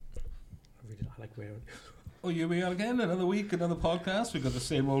wearing. Oh, here we are again, another week, another podcast. We've got the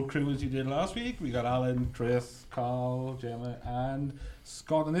same old crew as you did last week. We got Alan, Chris, Carl, Gemma, and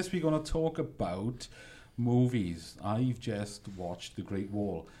Scott. And this week we're going to talk about movies. I've just watched The Great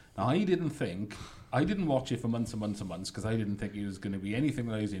Wall. Now, I didn't watch it for months and months and months because I didn't think it was going to be anything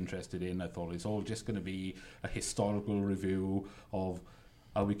that I was interested in. I thought it's all just going to be a historical review of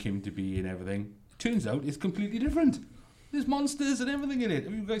how it came to be and everything. Turns out it's completely different. There's monsters and everything in it.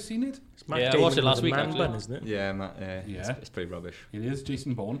 Have you guys seen it? Yeah, I watched it last week, actually. Bun, isn't it? Yeah. It's pretty rubbish. It is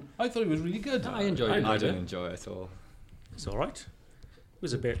Jason Bourne. I thought it was really good. I enjoyed it. I didn't enjoy it at all. It's all right. It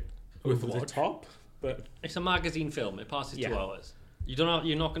was a bit over the top, but It's a magazine film. It passes 2 hours. You're not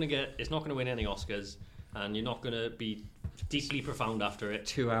going to get. It's not going to win any Oscars, and you're not going to be deeply profound after it.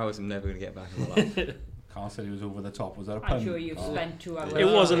 2 hours, I'm never going to get back in my life. Carl said it was over the top. Was that a pun? I'm sure you've spent 2 hours. it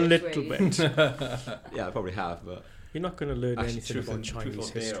was a on this little really. bit. Yeah, I probably have, but You're not going to learn actually, anything about Chinese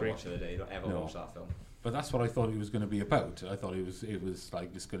history. I watched the other day. You don't ever No. watch that film. But that's what I thought it was going to be about. I thought it was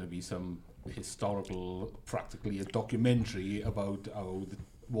like just going to be some historical, practically a documentary about how the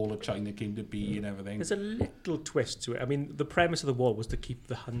Wall of China came to be and everything. There's a little twist to it. I mean, the premise of the wall was to keep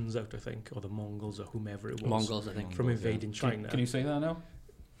the Huns out, I think, or the Mongols or whomever it was. Mongols, I think. From invading China. Can you say that now?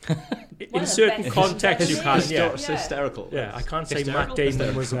 In One of the certain best contexts you films can, ever. yeah. It's hysterical. Yeah, I can't say Hysterical? Matt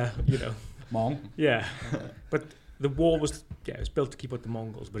Damon was, Mong? yeah. But the wall was, it was built to keep out the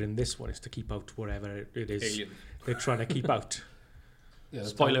Mongols, but in this one it's to keep out whatever it is Alien. they're trying to keep out. Yeah,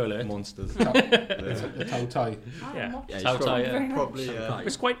 Spoiler alert. Monsters. The Tao Tai. Yeah. Yeah, Tao it's Tai, probably, yeah. probably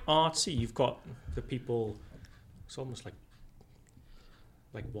It's quite artsy. You've got the people, it's almost like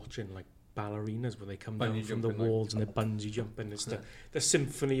watching like ballerinas when they come down Bungee from the jumping, walls and they're bungee jumping. It's the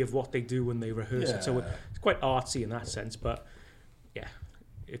symphony of what they do when they rehearse it. So it's quite artsy in that sense, but yeah,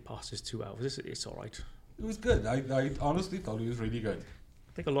 it passes 2 hours. It's all right. It was good. I honestly thought it was really good.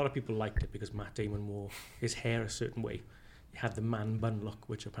 I think a lot of people liked it because Matt Damon wore his hair a certain way. He had the man bun look,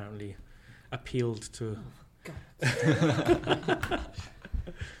 which apparently appealed to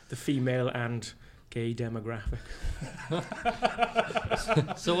the female and gay demographic.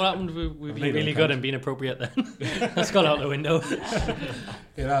 So what happened with being Maybe really I good can't. and being appropriate then? That's gone out the window.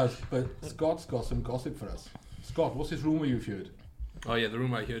 It has. But Scott's got some gossip for us. Scott, what's this rumour you've heard? Oh yeah, the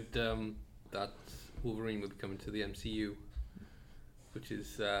rumor I heard that Wolverine would be coming to the MCU, which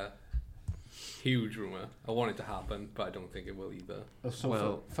is huge rumor. I want it to happen, but I don't think it will either. So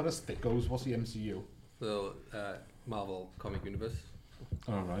Well- for us thickos, what's the MCU? The Marvel Comic Universe.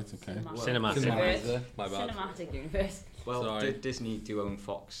 All right, okay. Cinematic. Universe. My bad. Cinematic universe. Well, Sorry. Disney do own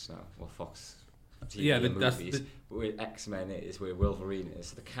Fox now. Well, Fox. TV Yeah, and but that's movies. Where X-Men is, where Wolverine is.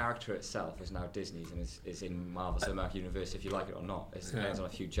 So the character itself is now Disney's and is in Marvel Cinematic Universe, if you like it or not. It depends on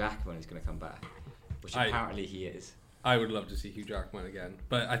if Hugh Jackman is going to come back, which apparently he is. I would love to see Hugh Jackman again,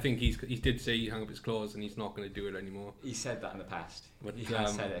 but I think he did say he hung up his claws and he's not going to do it anymore. He said that in the past. But, He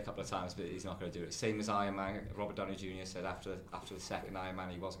has said it a couple of times, but he's not going to do it. Same as Iron Man. Robert Downey Jr. said after the second Iron Man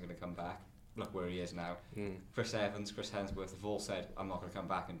he wasn't going to come back. Look where he is now. Chris Evans, Chris Hemsworth have all said, I'm not going to come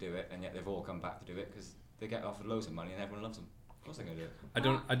back and do it, and yet they've all come back to do it because they get offered loads of money and everyone loves them. Of course they're going to do it. I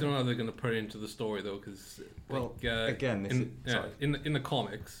don't know how they're going to put it into the story though, because Well, again, this in the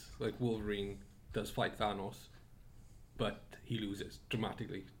comics, like Wolverine does fight Thanos, but he loses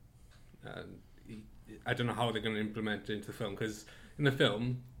dramatically. And I don't know how they're going to implement it into the film, because in the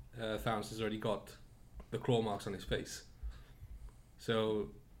film, Thanos has already got the claw marks on his face. So,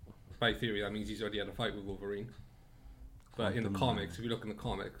 by theory, that means he's already had a fight with Wolverine. But in the comics, if you look in the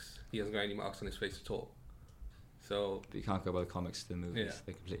comics, he hasn't got any marks on his face at all. So, But you can't go by the comics to the movies. Yeah.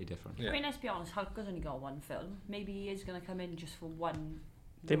 They're completely different. yeah. I mean, let's be honest, Hulk has only got one film. Maybe he is going to come in just for one.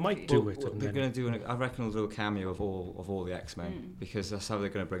 They might movie. do it. And They're then, going to do. I reckon they'll do a cameo of all the X-Men because that's how they're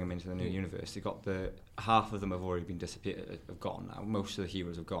going to bring them into the new universe. They got half of them have already been have gone now. Most of the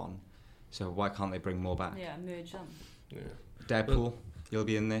heroes have gone. So why can't they bring more back? Yeah, merge them. Yeah. Deadpool, he'll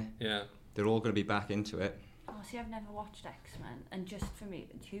be in there. Yeah. They're all going to be back into it. Oh, see, I've never watched X-Men, and just for me,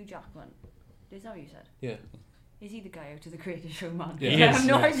 Hugh Jackman. Is that what you said? Yeah. Is he the guy out of the Greatest Showman? Yeah. I Yes. have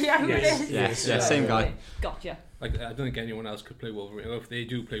no idea who Yes. it is. Yes, Yes. same guy. Okay, gotcha. Like, I don't think anyone else could play Wolverine. Or if they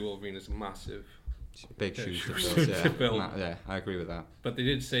do play Wolverine, it's a massive. Big Yeah, shoes to shoes fill. to Yeah. fill. Yeah, I agree with that. But they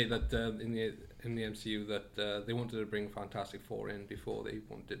did say that in the MCU that they wanted to bring Fantastic Four in before they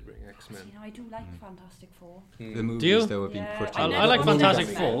wanted to bring See, X-Men. you know, I do like Fantastic Four. The movies you? though have been Yeah, pretty. I I never like watched Fantastic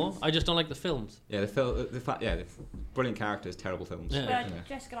X-Men. Four. I just don't like the films. Yeah, the brilliant characters, terrible films. Yeah. But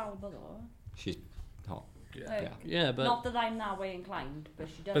Jessica Alba, though. She's hot. Yeah. Like, Yeah, but not that I'm that way inclined, but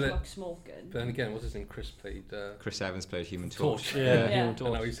she does But look smoking. But then again, what's his name? Chris played Chris Evans played Human Torch. Torch. yeah, Yeah. Human and now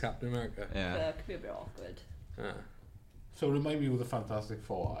Torch. he's Captain America. Yeah. But it could be a bit awkward. Ah. So remind me of the Fantastic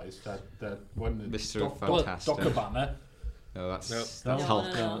Four eyes that when Mr. Fantastic. Dr. Banner. No, that's No.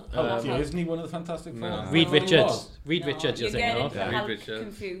 Hulk. Hulk, yeah, isn't he one of the Fantastic Four? No. Reed Oh, he Richards. was. Reed Richards, You're you're thinking getting of. Yeah. Hulk Reed Richards.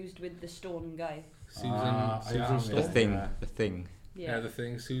 confused with the Storm guy. Susan. I Susan am, Storm. The Thing. yeah. The Thing. Yeah, the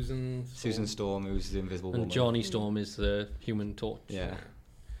thing. Susan. Susan Storm, who's the Invisible Woman. And Johnny Storm is the Human Torch. Yeah.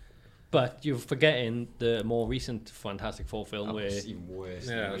 But you're forgetting the more recent Fantastic Four film That where... was even worse.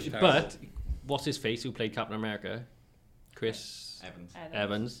 Yeah, it was terrible. But, what's his face who played Captain America? Chris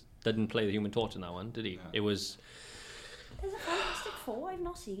Evans. Didn't play the Human Torch in that one, did he? No. It was... There's a Fantastic Four I've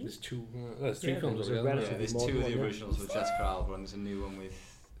not seen. There's two. There's three Yeah, films there was a altogether. relative- Yeah, there's More two than of the one, yeah. originals with Jessica Alba, and there's a new one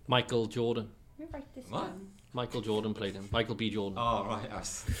with... Michael Jordan. Let me write this What? down. Michael Jordan played him. Michael B. Jordan. Oh, right, I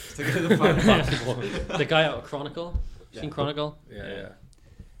was thinking of the phone. The guy out of Chronicle. Yeah. Seen Chronicle? Yeah.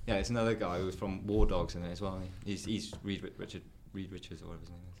 Yeah, it's another guy who was from War Dogs in it as well. He's Reed Richards or whatever his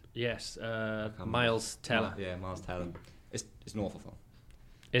name is. Yes. remember. Miles Teller. Yeah, Miles Teller. It's an awful film.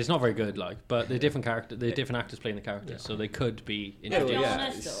 It's not very good, like, but they're different different actors playing the characters, so they could be To be introduced. yeah,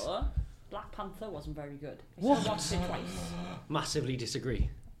 honest it's- though, Black Panther wasn't very good. I What? still watched it twice. Massively disagree.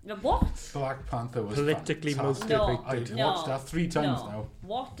 No, what? Black Panther was Politically fantastic. No. I've No. watched that 3 times No. now.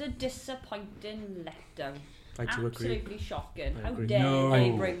 What a disappointing letdown. I do agree. Absolutely shocking. I How agree. dare No.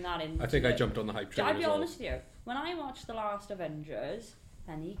 they bring that in? I think I jumped on the hype train I'll as be well. honest with you. When I watched The Last Avengers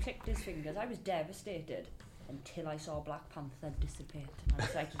and he clicked his fingers, I was devastated until I saw Black Panther dissipate. And I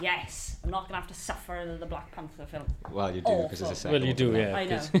was like, yes, I'm not going to have to suffer another Black Panther film. Well, you do because there's a Awful. second Well, you one do, coming out. yeah. I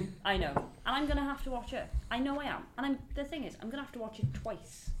know, 'cause- I know. And I'm going to have to watch it. I know I am. And the thing is, I'm going to have to watch it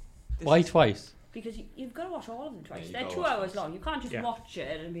twice. Why twice? Because you've got to watch all of them twice. Yeah, you They're gotta 2 watch hours twice. long. You can't just Yeah. watch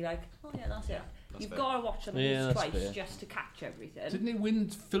it and be like, oh yeah, that's it. That's You've fair. got to watch them at Yeah, least that's twice fair. just to catch everything. Didn't he win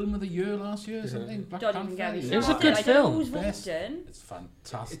Film of the Year last year or something? Black Don't even Panther? get me It was a started. good I don't know film. who's Best. voting. It's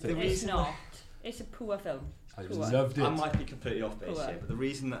fantastic. The It's reason not. It's a poor film. I Poor. loved it. I might be completely off base Poor. here, but the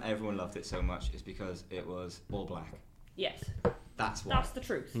reason that everyone loved it so much is because it was all black. Yes, That's why. that's the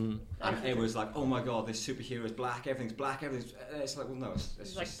truth. Mm. That's And the it truth. was like, oh my god, this superhero is black, everything's black, everything's... It's like, well, no, it's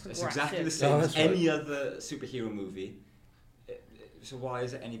It's like just, it's exactly the progressive. same Oh, as that's right. any other superhero movie. So why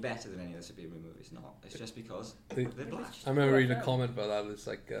is it any better than any other superhero movie? It's not. It's just because They- they're black. I remember reading a comment about that. It's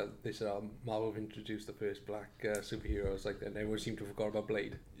like they said, Marvel have introduced the first black superheroes, like, and everyone seemed to have forgot about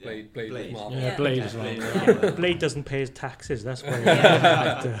Blade. Yeah. Blade was Blade. Marvel. Yeah. Blade Yeah, as well. Blade. Blade doesn't pay his taxes, that's why.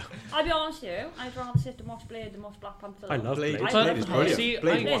 Yeah. I'll be honest with you, I'd rather sit and watch Blade than watch Black Panther. I love Blade. Blade. I Blade love is Blade. brilliant. See,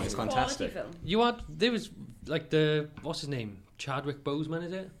 Blade I- 1 It's is a quality fantastic. film. You had... There was, like, the... What's his name? Chadwick Boseman,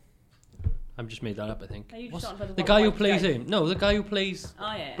 is it? I've just made that up, I think. Are you just What's- talking about the one guy who white plays guy? him. No, the guy who plays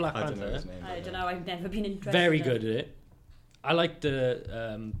Oh yeah. Black I don't know Panther. his name. I but don't know. I've never been interested. Very in good at it. I like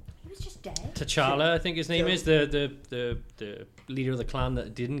the He was just dead. T'Challa, I think his name is, the leader of the clan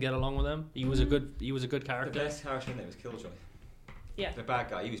that didn't get along with them. He was a good The character. best character in it was Killjoy. Yeah. The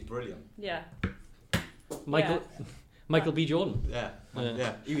bad guy, he was brilliant. Yeah. Michael B. Jordan. Yeah,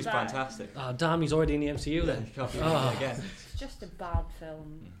 Yeah. he was That- fantastic. Ah, damn, he's already in the MCU then. You can't be Ah. again. It's just a bad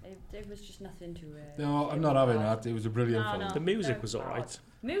film. It was just nothing to it. No, I'm not having that. It was a brilliant No, film. no. The music They're was bad. alright.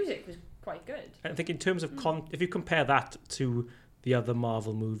 Music was quite good. I think in terms of if you compare that to the other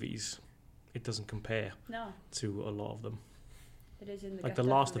Marvel movies, it doesn't compare No, to a lot of them. it is in the Like the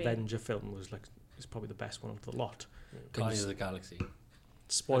gutter last for me. Avenger film is probably the best one of the lot. Guardians of the Galaxy.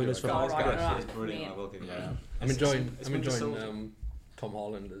 Spoilers for Guardians Right, of the Galaxy right. is brilliant. Yeah. I will give you Yeah. that. I'm It's- enjoying it's Winter Soldier. Tom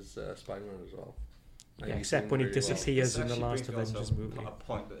Holland as Spider-Man as well. I Yeah, think except he's when he doing really well. disappears in the actually last brings me also Avengers movie. A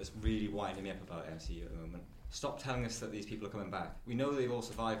point that is really winding me up about MCU at the moment. Stop telling us that these people are coming back. We know they've all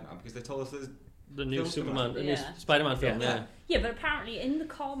survived now because they told us there's The new Films come Superman, out. the new Yeah. Spider-Man film, Yeah. yeah. Yeah, but apparently in the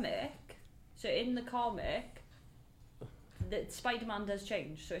comic, that Spider-Man does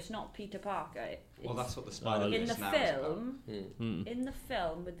change, so it's not Peter Parker. well, It's- that's what the Spider-Man in the is now. is about. film. Mm. In the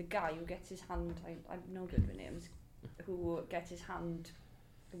film, with the guy who gets his hand, I'm no good with names, who gets his hand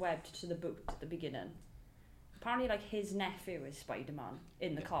webbed to the boot at the beginning. Apparently, like, his nephew is Spider-Man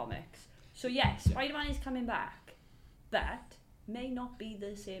in the Yeah. comics. So yes, Yeah. Spider-Man is coming back, but may not be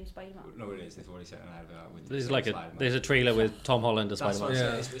the same Spider-Man. No, it is. They've already sent an advert out with There's the like Spider-Man. there's a trailer with Tom Holland as That's Spider-Man. what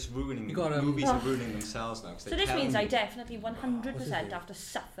I'm Yeah. saying. It's ruining. You got, movies are ruining themselves now. 'cause So they this tell means you- I definitely 100% What's his name? have to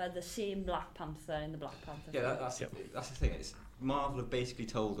suffer the same Black Panther in the Black Panther Yeah, film. that's the thing. It's Marvel have basically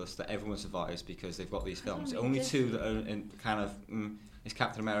told us that everyone survives because they've got these films. I don't Only mean two that are in kind of is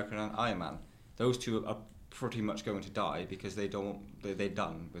Captain America and Iron Man. Those two are pretty much going to die because they're done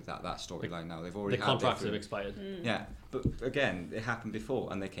with that storyline now. They've already The had contracts have different- expired. Mm. Yeah, but again, it happened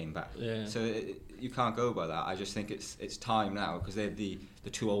before and they came back. Yeah. So you can't go by that. I just think it's time now because they're the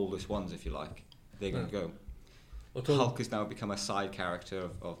two oldest ones, if you like. They're going to go. Hulk has now become a side character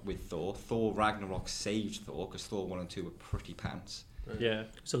with Thor. Thor Ragnarok saved Thor because Thor 1 and 2 were pretty pants. Yeah.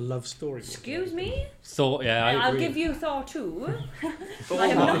 It's a love story. Excuse me? Thor, yeah, I I'll agree. give you Thor 2. Thor I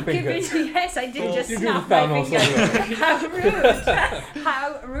am one. not giving... Yes, I did just You do snap the my Thanos finger. How rude.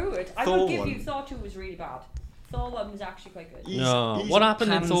 How rude. I Thor will give 1. you Thor 2 was really bad. Thor 1 was actually quite good. No. What a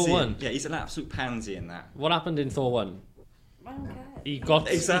happened in Thor pansy. 1? Yeah, he's an absolute pansy in that. What happened in Thor 1? I don't care. He got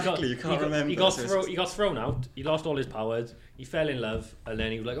Exactly, you can't remember. He got, So he got thrown out. He lost all his powers. He fell in love, and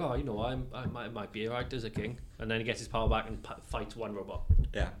then he was like, "Oh, you know, I might be alright as a king." And then he gets his power back and fights one robot.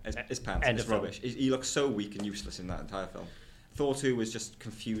 Yeah, it's pants. End It's of film. rubbish. He looks so weak and useless in that entire film. Thor 2 was just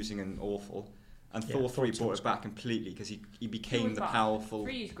confusing and awful. And Yeah, Thor 3 Thor 2 brought was it back completely because he Two became was the bad. powerful...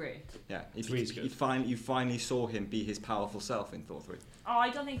 3 is great. Yeah, Three's good. you finally saw him be his powerful self in Thor 3. Oh, I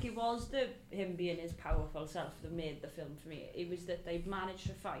don't think it was him being his powerful self that made the film for me. It was that they managed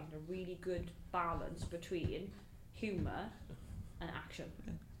to find a really good balance between humour and action.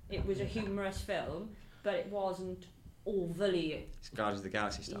 It was a humorous film, but it wasn't overly... It's Guardians of the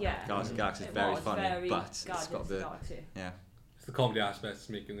Galaxy style. Yeah. Guardians of the Galaxy is It very was funny, very but it's Guardians got of the the... Galaxy. Yeah. It's the comedy aspects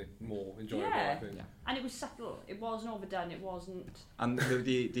making it more enjoyable, Yeah. I think. Yeah. And it was subtle. It wasn't overdone. It wasn't... And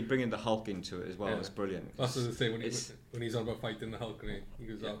they bring in the Hulk into it as well. Yeah. It's brilliant. That's what they say It's- when he's on about fighting the Hulk and he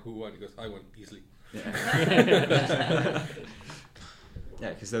goes, "Oh, who won?" He goes, "I won easily." Yeah,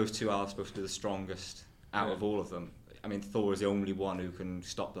 because those two are supposed to be the strongest out Yeah. of all of them. I mean, Thor is the only one who can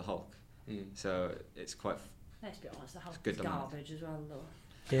stop the Hulk. Mm. So it's quite... Let's be honest, the Hulk good is demand. garbage as well, though.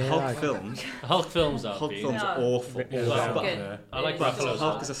 Yeah, Hulk films... Hulk films are Hulk big. films are No. awful. Yeah. Well, But Good. I like It is Ruffalo's awful.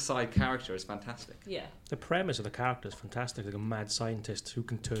 Hulk as a side character is fantastic. Yeah. The premise of the character is fantastic, like a mad scientist who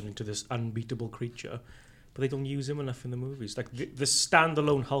can turn into this unbeatable creature, but they don't use him enough in the movies. Like the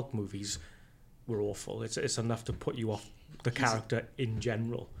standalone Hulk movies were awful. It's enough to put you off the character in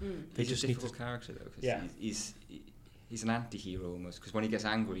general. They He's just a need to... difficult character, though, because Yeah. he's an anti-hero almost, because when he gets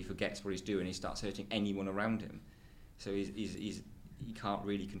angry, he forgets what he's doing, he starts hurting anyone around him. So he can't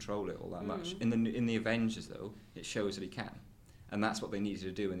really control it all that much. In the Avengers, though, it shows that he can. And that's what they needed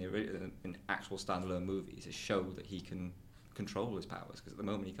to do in actual standalone movies, is show that he can control his powers, because at the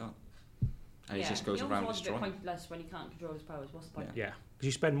moment he can't. And he just goes He around almost was a bit destroying. pointless when he can't control his powers. What's the point? Yeah, because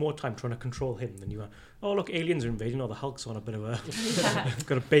you spend more time trying to control him than you are. Oh, look, aliens are invading. Oh, the Hulk's on a bit of a...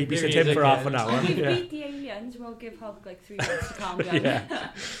 got to Here babysit he him is for half again. an hour. We've Yeah. beat the aliens. We'll give Hulk like 3 months to calm down. Yeah.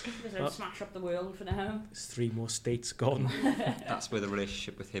 Just like smash up the world for now. There's 3 more states gone. That's where the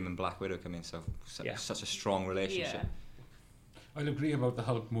relationship with him and Black Widow come in, Yeah. such a strong relationship. Yeah. I'll agree about the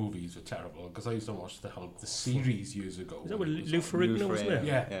Hulk movies are terrible, because I used to watch the Hulk, the series years ago. Was that when with it was Lou on. Ferrigno, wasn't it?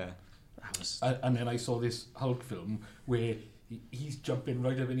 Yeah. Yeah. That was... And then I saw this Hulk film where he's jumping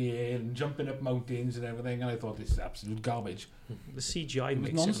right up in the air and jumping up mountains and everything, and I thought, this is absolute garbage. The CGI It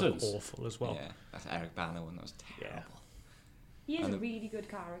was makes it look nonsense. awful as well. Yeah, that's Eric Bana one, that was terrible. Yeah. He is And a the- really good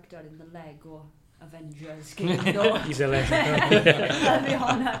character in the Lego Avengers game, though. He's a legend. I'll be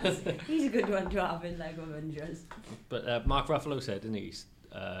honest. He's a good one to have in Lego Avengers. But Mark Ruffalo said, didn't he,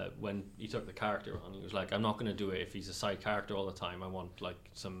 when he took the character on, he was like, "I'm not going to do it if he's a side character all the time. I want like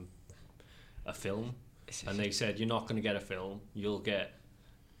a film." And they said, "You're not going to get a film. You'll get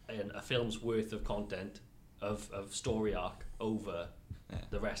a film's worth of content of story arc over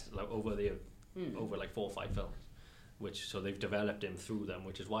the rest, like over like 4 or 5 films." So they've developed him through them,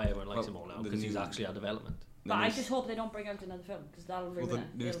 which is why everyone likes him all now, because he's actually had development. But I just hope they don't bring out another film, because that'll ruin Well,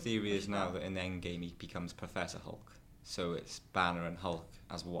 it. the new It'll theory push is it now back. that in Endgame he becomes Professor Hulk. So it's Banner and Hulk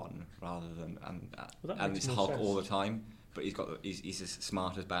as one, rather than that and makes it's more Hulk sense. all the time. But he's as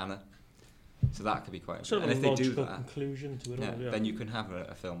smart as Banner. So that could be quite. Sort of and a if they do logical that, conclusion to it all. Yeah. then you can have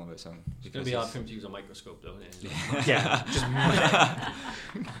a film of its own. It's going to be hard for him to use a microscope, though, isn't it? Yeah,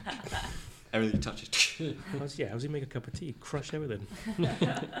 Everything touches. how's he make a cup of tea? Crush everything.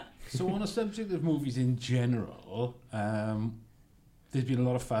 So on a subject of movies in general, there's been a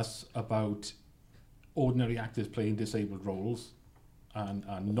lot of fuss about ordinary actors playing disabled roles and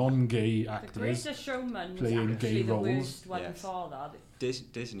non-gay The actors. Greatest Showman was playing actually gay the roles. worst one Yes. for that.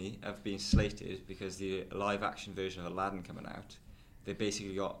 Disney have been slated because the live-action version of Aladdin coming out, they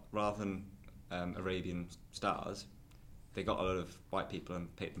basically got, rather than Arabian stars, they got a lot of white people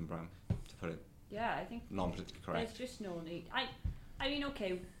and painted them brown, to put it Yeah, I think non-politically correct. there's just no need. I mean,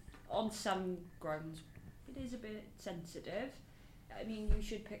 okay, on some grounds, it is a bit sensitive. I mean, you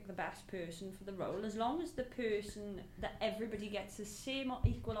should pick the best person for the role, as long as the person that everybody gets the same or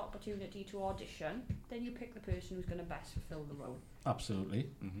equal opportunity to audition. Then you pick the person who's going to best fulfill the role. Absolutely.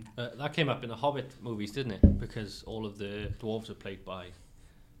 Mm-hmm. That came up in the Hobbit movies, didn't it? Because all of the dwarves are played by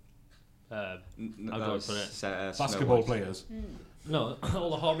How do I That was, put it? Snow Basketball White. players. No,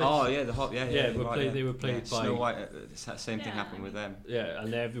 all the hobbits. Oh yeah, They were played by. Snow White. Same thing Yeah, happened I with them. Yeah,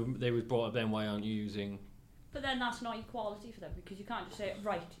 and they was brought up. Then why aren't you using? But then that's not equality for them, because you can't just say,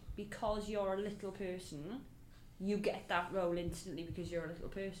 right, because you're a little person, you get that role instantly because you're a little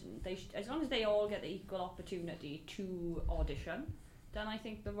person. As long as they all get the equal opportunity to audition, then I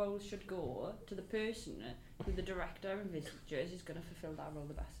think the roles should go to the person who the director envisages is going to fulfil that role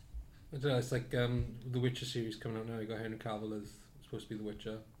the best. I don't know, it's like the Witcher series coming out now. You got Henry Cavill as supposed to be the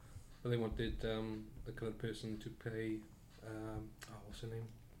Witcher, but they wanted the kind of person to play. What's her name?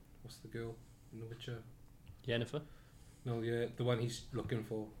 What's the girl in the Witcher? Yennefer? No, yeah, the one he's looking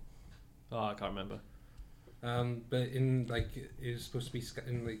for. Oh, I can't remember. But in like it's supposed to be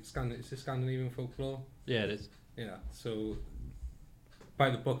in like it's a Scandinavian folklore. Yeah, it is. Yeah, so by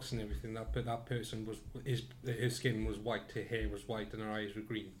the books and everything, that person was her skin was white, her hair was white, and her eyes were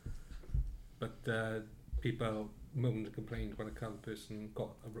green. But people moaned and complained when a colour person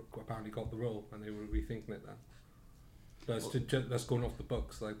apparently got the role, and they were rethinking it then. But that's going off the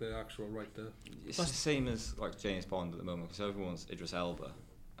books, like the actual writer. It's the same as like James Bond at the moment, because everyone's Idris Elba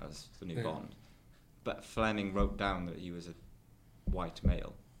as the new Bond. But Fleming wrote down that he was a white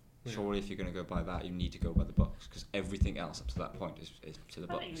male. Yeah. Surely, if you're going to go by that, you need to go by the books, because everything else up to that point is to the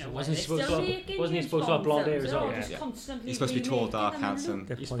books. Wasn't he supposed to have blonde hair as well? Yeah. He's supposed to be tall, dark, handsome.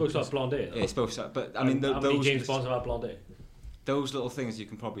 He's supposed to have blonde hair. Yeah, he's supposed to. But I mean, how many those James Bonds have blonde hair? those little things you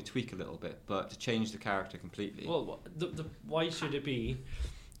can probably tweak a little bit, but to change the character completely. Well, why should it be?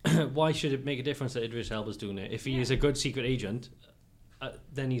 Why should it make a difference that Idris Elba's doing it? If he is a good secret agent,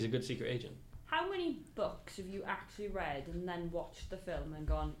 then he's a good secret agent. How many books have you actually read and then watched the film and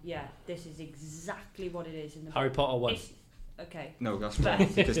gone, yeah, this is exactly what it is in the Harry book? Potter 1. Okay. No, that's But wrong,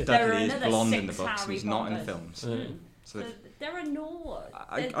 because there Dudley are is another blonde in the 6 books, Harry he's not in the Potters. films. So there are no...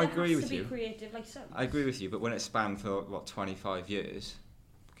 I there agree has with to you. be creative license. I agree with you, but when it spanned for, 25 years,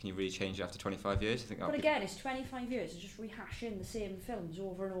 can you really change it after 25 years? I think But again, it's 25 years of just rehashing the same films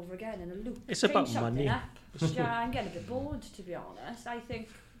over and over again in a loop. It's Change about something money. up. Yeah, I'm getting a bit bored, to be honest. I think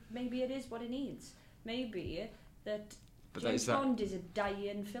maybe it is what it needs. Maybe that But James is that- Bond is a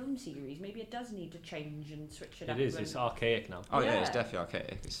dying film series. Maybe it does need to change and switch it up. It is. and- It's archaic now. Oh yeah, Yeah. it's definitely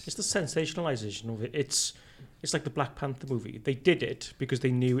archaic. It's the sensationalization of it. It's like the Black Panther movie. They did it because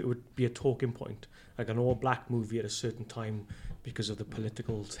they knew it would be a talking point, like an all-black movie at a certain time because of the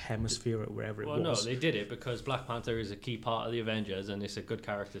political hemisphere or wherever Well, it no, was. they did it because Black Panther is a key part of the Avengers and it's a good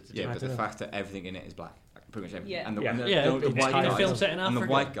character to do. Yeah, I but the don't know. fact that everything in it is black, like pretty much everything, Yeah. and the, Yeah. and the, Yeah, the, the it's white in a guys, film set in and the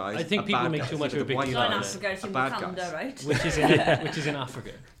Africa. white guys. I think are people bad make guys. too much The of a big white It's deal not in out guys of Africa, it's are in bad Wakanda, guys. right? which is in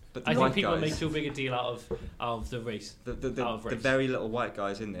Africa. But the I think white people guys, make too big a deal out of the race. the out of the race. very little white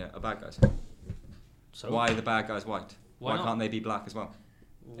guys in there are bad guys. So Why are the bad guys white? Why not? can't they be black as well?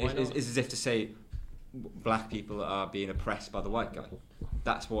 Why It's not? as if to say black people are being oppressed by the white guy.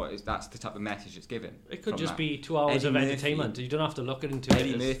 That's the type of message it's given. It could from just that. be 2 hours Eddie of Murphy- entertainment. You don't have to look into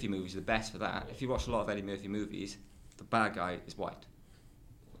Eddie it. as- Murphy movies are the best for that. If you watch a lot of Eddie Murphy movies, the bad guy is white,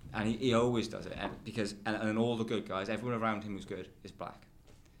 and he always does it. And all the good guys, everyone around him who's good, is black.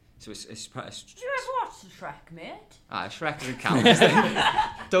 So it's Did you ever watch the Shrek, mate? Shrek doesn't count.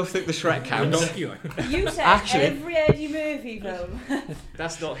 Don't think the Shrek counts. You said Actually- every Eddie Murphy film.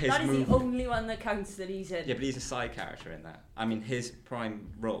 That's not his That is movie. the only one that counts that he's in. Yeah, but he's a side character in that. I mean, his prime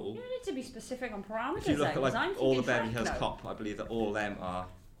role. You need to be specific on parameters. If you look then, at 'cause like I'm all the thinking Beverly Shrek Hills now. Cop, I believe that all of them are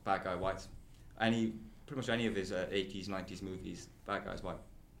bad guy whites. Pretty much any of his 80s, 90s movies, bad guys white.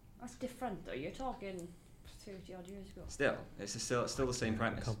 That's different though. You're talking 30 odd years ago. Still, it's still the same I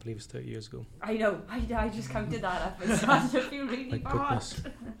premise. can't believe it's 30 years ago. I know. I just counted that up. It started to feel really My bad. goodness.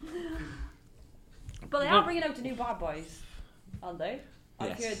 But they are bringing out the new Bad Boys, aren't they?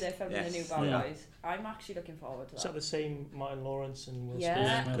 I've Yes. heard they're filming the new Yes. Bad Yeah. Boys. I'm actually looking forward to Is that. that the same Martin Lawrence and Will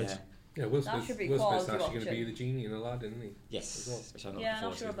Yeah. Smith? Good. Yeah. Yeah, Will That Smith, should be Will Smith's quality actually going to be watching. the genie in Aladdin, isn't he? Yes, As well. which I'm not Yeah, looking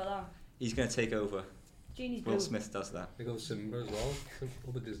not sure forward to. about that. He's going to take over. Genie's Will blue. Smith does that. They got Simba as well.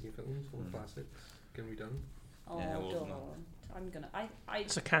 All the Disney films, all the classics, can be done. Oh, Yeah, all of them don't. I'm gonna. I.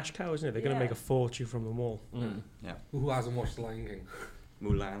 It's a cash cow, isn't it? They're going Yeah. to make a fortune from them all. Mm. Who hasn't watched The Lion King?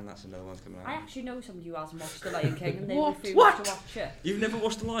 Mulan, that's another one coming out. I actually know somebody who hasn't watched The Lion King and they What? refuse What? to watch it. You've never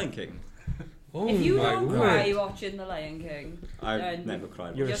watched The Lion King? Oh If you my don't word. cry watching The Lion King, I've Then never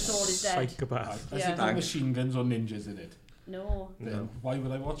cried. You're Your a soul is dead. psychopath. Has Yeah. it got machine guns or ninjas in it? no. Then why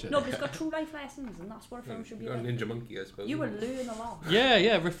would I watch it? No, but it's got true life lessons and that's what a film should be Got a like. Ninja Monkey, I suppose. You will learn a lot.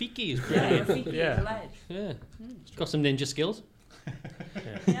 Yeah, Rafiki is Yeah, brilliant. Rafiki Yeah. is a ledge. Yeah, Mm. got some ninja skills.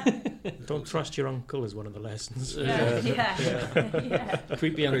 Yeah. Yeah. Don't trust your uncle is one of the lessons. Yeah. Yeah.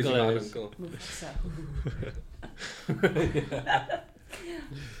 Creepy Crazy uncle. mad Elvis. uncle. Mufasa.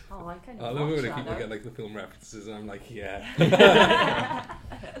 Oh, I kind I of love it watch when that. people though. get like the film references, and I'm like, yeah.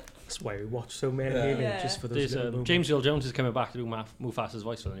 That's why we watch so many, Yeah. innit? Just for those There's little moments. James Earl Jones is coming back to do Mufasa's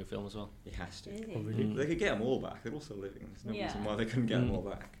voice for the new film as well. He has to. Is he? Oh, really? Mm. They could get them all back. They're all still living. There's no Yeah. reason why they couldn't get them all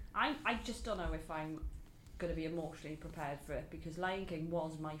back. I just don't know if I'm going to be emotionally prepared for it, because Lion King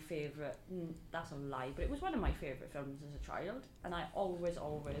was my favourite. That's a lie, but it was one of my favourite films as a child, and I always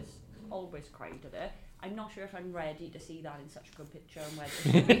cried at it. I'm not sure if I'm ready to see that in such a good picture and whether it's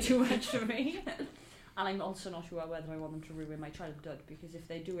going to be too much for me. And I'm also not sure whether I want them to ruin my childhood, because if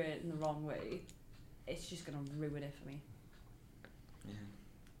they do it in the wrong way, it's just going to ruin it for me. Yeah.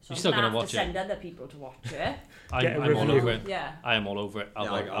 So You're I'm still gonna gonna have watch to it. send other people to watch it. Get a I'm all review. over it. Yeah. I am all over it. I'll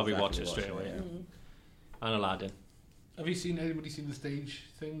be definitely watching it straight away. yeah. And Aladdin. Have you seen anybody seen the stage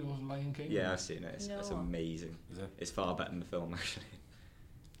thing of Lion King? Yeah, I've seen it. It's No. amazing. Is it? It's far better than the film, actually.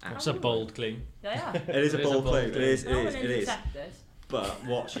 It's a bold claim. Yeah. It is a bold claim. It is. No one It is. accept it. But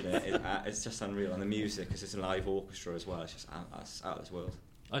watching it's just unreal, and the music, because it's a live orchestra as well. It's just out of this world.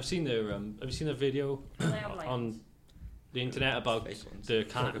 I've seen their have you seen the video They have lions. on the internet about Fake ones. the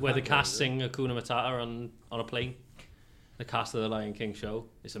Like a where the pantomime, cast is it? sing Hakuna Matata on a plane? The cast of the Lion King show.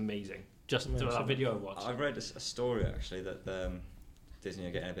 It's amazing. Just Amazing. that video I watched. I've read a story actually that Disney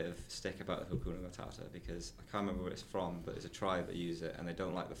are getting a bit of stick about Hakuna Matata, because I can't remember where it's from, but there's a tribe that use it, and they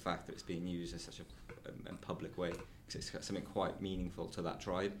don't like the fact that it's being used in such a public way, because it's got something quite meaningful to that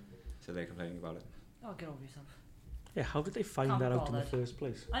tribe, so they're complaining about it. Oh, get over yourself. Yeah, how did they find Can't that be out in the bothered. first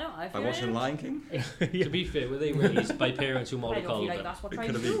place? I don't know. I By feel watching Lion King, To be fair, were they raised by parents who I don't feel mollycoddled like them? that's what it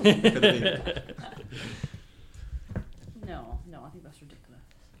tribes could do. have been. Could have been. No, I think that's ridiculous.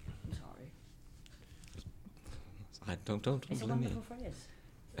 I'm sorry. Don't It's a blame me. wonderful phrase.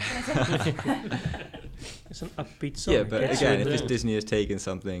 What can I say? It's an upbeat song. Yeah, it but gets again, you if in this the- Disney has taken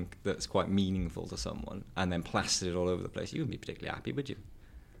something that's quite meaningful to someone and then plastered it all over the place, you wouldn't be particularly happy, would you?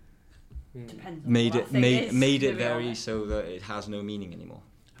 Depends on Made what it that thing is, made to it be very honest. so that it has no meaning anymore.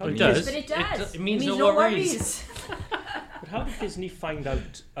 How It did does. But it does. It means no no worries. But how did Disney find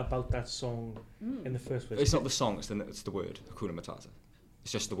out about that song in the first place? It's not the song; it's the word Hakuna Matata.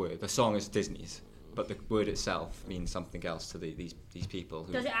 It's just the word. The song is Disney's, but the word itself means something else to these people.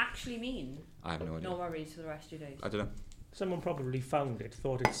 Who Does it actually mean I have no idea. no worries for the rest of your days? I don't know. Someone probably found it,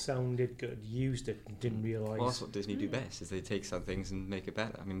 thought it sounded good, used it, and didn't realise. Well, that's what Disney do best: is they take some things and make it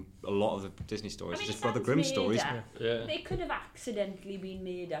better. I mean, a lot of the Disney stories I mean, are just it Brother sounds Grimm made stories. up. Yeah. They could have accidentally been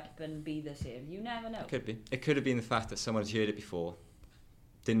made up and be the same. You never know. It could be. It could have been the fact that someone had heard it before,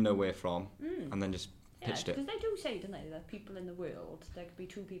 didn't know where from, and then just Yeah, pitched it. because they do say, don't they, that people in the world, there could be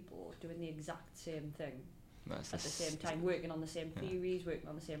two people doing the exact same thing That's at the same time, working on the same theories, working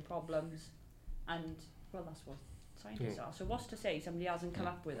on the same problems, and, well, that's what scientists are. So what's to say somebody hasn't come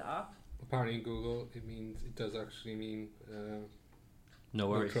up with that? Apparently in Google, it does actually mean No no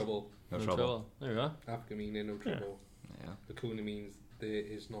worries. trouble. No trouble. There you are. Africa meaning no Yeah. trouble. Yeah. Hakuna means there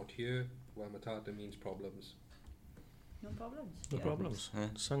is not here, while Matata means problems. No problems. No Yeah. problems. Yeah.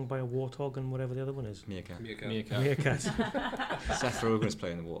 Sung by a warthog and whatever the other one is. Meerkat. Meerkat. Meerkat. Meerkat. Seth Rogen's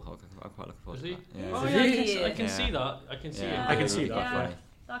playing the Warthog. I'm quite looking forward Is to he? that. Yeah. Oh, Yeah, yeah, I can Yeah. see that. I can see Yeah. it. I can see Really that, funny.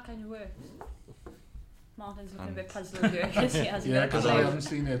 That kind of works. Martin's looking a And- bit puzzled here because he hasn't Yeah, got a because I clue. haven't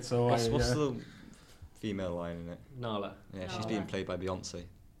seen it, so What's I. the female line in it? Nala. Yeah, she's No. being played by Beyonce.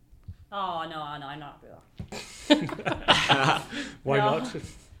 Oh, no, I'm not happy with that. Why No. not?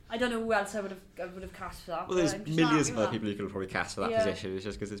 I don't know who else I would have cast for that. Well, but there's I'm just millions happy of with other people you could probably cast for that Yeah. position. It's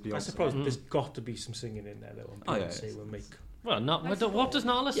just because it's Beyonce. I suppose Mhm. there's got to be some singing in there though. And Oh, yeah, Beyonce it's- will make. Well, not, I what does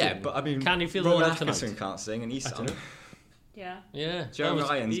Nala sing? Yeah, but I mean, Can you feel the Rowan love tonight? Atkinson can't sing, and he's I don't sung. know. Yeah. Yeah. Jeremy that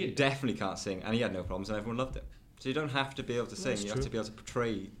was- Irons he- definitely can't sing, and he had no problems, and everyone loved it. So you don't have to be able to sing; That's you have true. to be able to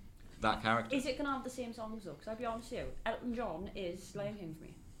portray that character. Is it going to have the same songs though? Because I'll be honest with you, Elton John is Lion King for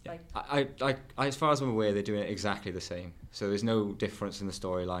me. Like, I, as far as I'm aware, they're doing it exactly the same. So there's no difference in the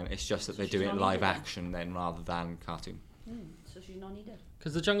storyline. It's just that So they're she's doing it not live needed then? action then rather than cartoon. so she's not needed.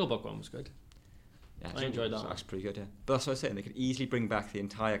 Because the Jungle Book one was good. Yeah, I enjoyed that It's one. actually pretty good. Yeah, but that's what I'm saying. They could easily bring back the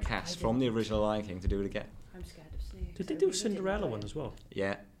entire cast I from the didn't- original Lion King to do it again. I'm scared of snakes. Did they I do really Cinderella didn't one enjoy as well?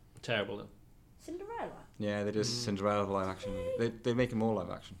 Yeah, Terrible though. it. Cinderella? yeah, they do Cinderella live action. They make them all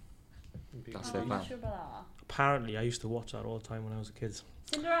live action. That's Oh, their I'm plan. not sure about Apparently, I used to watch that all the time when I was a kid. that.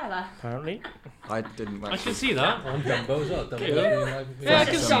 Cinderella? Apparently, I didn't. I Actually, can see that. On Dumbo as well. Dumbo Yeah. being like- Yeah, I That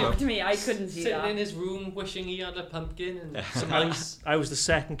can see shocked me. I couldn't see Sitting that. in his room, wishing he had a pumpkin and some I ice. I was the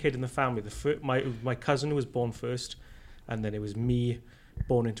second kid in the family. My cousin was born first, and then it was me,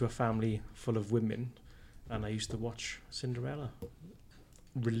 born into a family full of women, and I used to watch Cinderella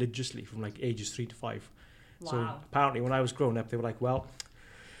religiously from like ages 3 to 5. So Wow. apparently, when I was growing up, they were like, "Well,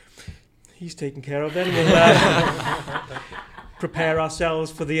 he's taken care of then." prepare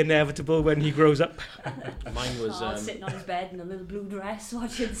ourselves for the inevitable when he grows up. Mine was sitting on his bed in a little blue dress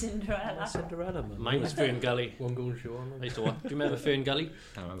watching Cinderella. Cinderella, man. mine was Fern Gully. One go and show on. I used to watch. Do you remember Fern Gully?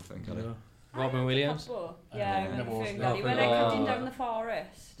 I remember thinking No. Robin Williams. Yeah, I remember never Fern watched Gully. that. When they're cutting down the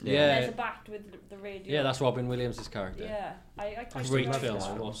forest. Yeah. There's a bat with the radio. Yeah, that's Robin Williams' character. Yeah, I quite Great like film. that.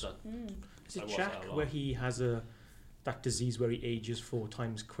 I watched that. Is I it watched Jack that a lot. where he has that disease where he ages 4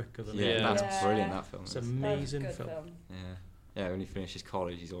 times quicker than Yeah, Yeah. that's brilliant, that film. It's is. an That was a amazing good film. Yeah. Yeah, when he finishes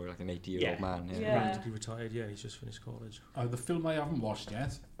college, he's already like an 80-year-old Yeah. man. Yeah. Yeah. Practically retired, yeah, he's just finished college. The film I haven't watched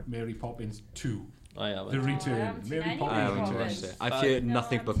yet, Mary Poppins 2. I The haven't. Return. haven't seen Mary any Poppins I Mary haven't Poppins. watched it. I've heard No,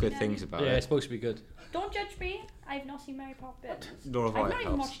 nothing I but haven't good seen things any. about Yeah, it. it's supposed to be good. Don't judge me. I've not seen Mary Poppins. Nor have I've I. not It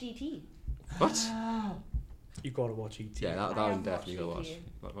even helps. watched E.T. What? You gotta watch E.T. Yeah, that I would have definitely go watched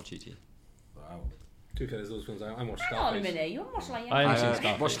watch. Watch E.T. Wow. Two times those films I watched Hang on a Scarface. minute, you're almost like I haven't seen I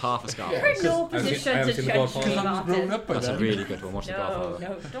Scarface. watched half a You're Scarface. in no I haven't seen- I position haven't to seen The judge Godfather. me Because I was about grown it. up by That's a then. really good one. Watch The No, Godfather.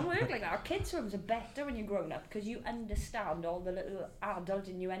 no, don't work like that. Our kids' films are better when you're grown up because you understand all the little adult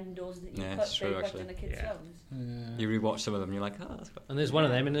innuendos that you Yeah, put, it's true, they put actually. in the kids' Yeah. films. You rewatch some of them, you're like, oh, that's good. And there's one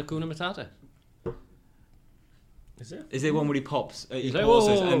of them in Hakuna Matata. Is it? Is there one where he pops? He He's like,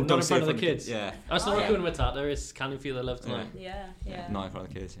 pauses "Whoa, and not don't in say front it of the for kids." Yeah. That's Oh, not yeah. Hakuna Matata. It's Can You Feel the Love Tonight? Yeah, yeah. Not in front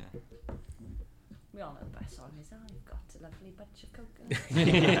of the kids, yeah. We all know the best song is I've got a lovely bunch of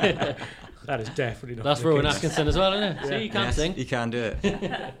coconuts. That is definitely not. That's for the Rowan kids. Atkinson as well, isn't it? Yeah. See, you can't Yes, sing. You can do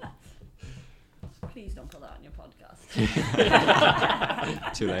it. Please don't put that on your podcast.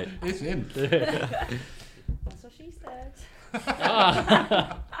 Too late. It's in. That's what she said.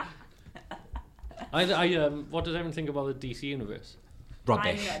 What does everyone think about the DC universe?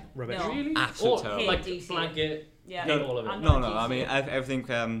 Rubbish. Rubbish. No. Really? Absolute Or, terrible. like DC. blanket. Yeah. Hate all of it. I'm No, not no. I DC. mean,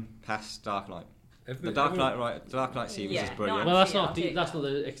 everything past Dark Knight. The Dark Knight series Yeah, is no, brilliant. Well, that's Yeah, not I'll take that's that. not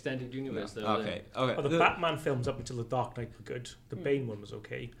the extended universe, though. Okay. Okay. Oh, the Batman films up until the Dark Knight were good. The Bane one was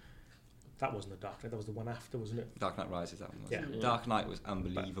okay. That wasn't the Dark Knight. That was the one after, wasn't it? Dark Knight Rises. That one. Was. Yeah. Dark Knight was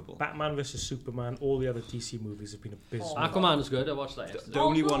unbelievable. Batman versus Superman. All the other DC movies have been abysmal. Aquaman was good. I watched that The yesterday.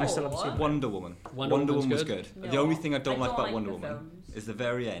 only one I Although- still haven't seen Wonder Woman. Wonder Wonder Woman's Woman was good. good. No, The only thing I don't like about the Wonder Woman films. is the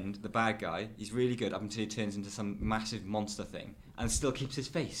very end. The bad guy, he's really good up until he turns into some massive monster thing and still keeps his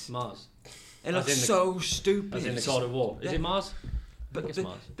face. Mars. It As looks in the- so stupid. As in the It's God of War. Is Yeah. it Mars? But it's they,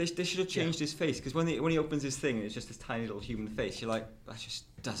 Mars. they should have changed his face because when he opens his thing and it's just this tiny little human face, you're like, that just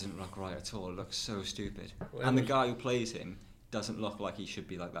doesn't look right at all. It looks so stupid. Well, And the it was- guy who plays him doesn't look like he should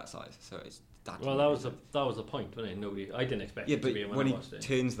be like that size. So it's that. Well, that was the point, wasn't it? I didn't expect Yeah, it to but be when when he I watched it.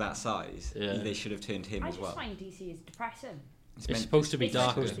 turns that size, Yeah. they should have turned him I as just well. find DC is depressing. It's meant- supposed to be It's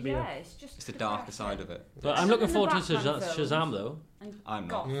darker. supposed to be, yeah, yeah. it's just It's the darker depressing. side of it. But I'm looking And the forward to Batman Shazam films. though. And I'm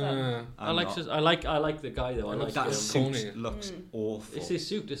not. Gotham. I'm not. I like the guy though. I like That him. suit Conan. looks Mm. awful. It's his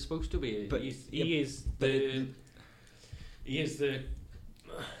suit. It's supposed to be. But- he yeah, is but the. He is the.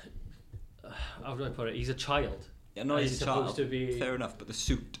 How do I put it? He's a child. Yeah, no, and he's he's a supposed child. to be- Fair enough, but the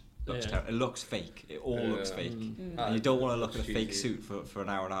suit looks Yeah. terrible. It looks fake. It all looks Yeah. fake. Mm. And you don't want to look at a cheesy. fake suit for an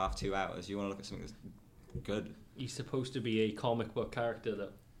hour and a half, 2 hours. You want to look at something that's good. He's supposed to be a comic book character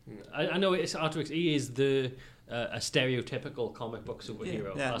though. Yeah. I know it's hard to explain. He is the a stereotypical comic book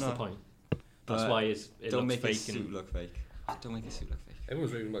superhero. Yeah, That's no. the point. That's But why it don't looks make his fake. suit And look fake. Don't make his suit look fake.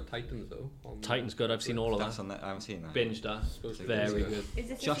 Everyone's raving about Titans though. Titan's good. I've seen all of That's that. on that. I haven't seen that. Binged that. Supposed to be Very good. good. Is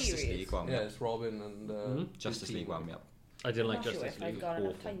this a Justice series? League wound me Yeah, up. it's Robin and Mhm. Justice League wound me up. I didn't like I'm not sure Justice if I've League. got enough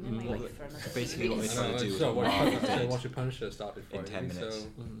Awful. time in my Mm. life for another Basically what they series. try to do So is watch market Punisher, it watch your Punisher started in Friday, 10 minutes so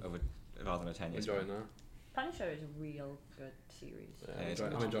over, rather than a 10 years. enjoying that. Punisher is a real good series. Yeah, Yeah, it's I'm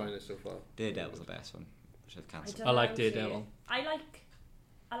good. enjoying it so far. Daredevil's the best one, which I've cancelled. don't I like know, Daredevil.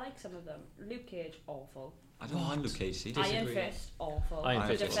 I like some of them. Luke Cage, awful. I don't mind Luke Cage. See? Iron Disagree. Fist, awful. Iron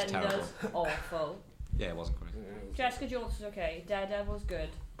Fist was Defenders, awful. Yeah, it wasn't great. Jessica Jones is okay. Daredevil's good.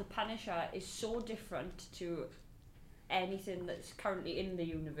 The Punisher is so different to anything that's currently in the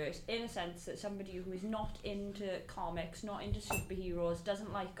universe, in a sense that somebody who is not into comics, not into superheroes,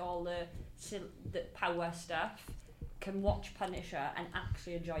 doesn't like all the power stuff, can watch Punisher and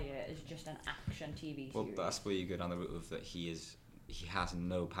actually enjoy it as just an action TV series. Well, that's where you go down the route of that he has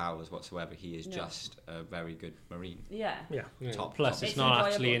no powers whatsoever. He is No. just a very good Marine. yeah. Yeah. Yeah. Top. Plus, top. it's not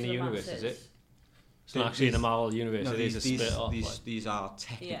enjoyable actually in to the the universe, is masses. it? It's not actually in the These- Marvel universe. No, It is a split off. like. these are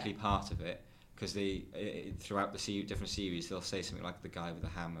technically Yeah. part of it because they throughout the different series they'll say something like the guy with the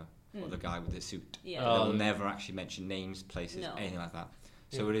hammer or the guy with the suit. Yeah. Oh. They'll never actually mention names, places, No. anything like that.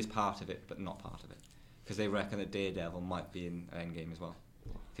 So Yeah. it is part of it, but not part of it because they reckon that Daredevil might be in Endgame as well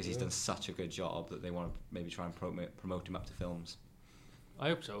because he's Yeah. done such a good job that they want to maybe try and promote him up to films. I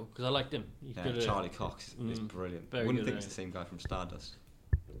hope so, because I liked him. He Yeah, could, Charlie Cox is Mm. brilliant. Very Wouldn't good, think it's eh? the same guy from Stardust.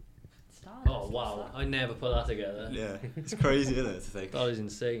 Stardust. Oh wow, what's I never put that together. Yeah, it's crazy, isn't it? To think. That is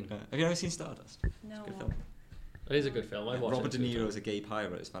insane. Yeah. Have you ever seen Stardust? that? No. Good film. It is a good film. I watched Robert it. De Niro as a gay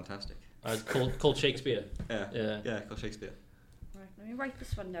pirate is fantastic. It's called Shakespeare. Yeah, Yeah. called Shakespeare. Right, let me write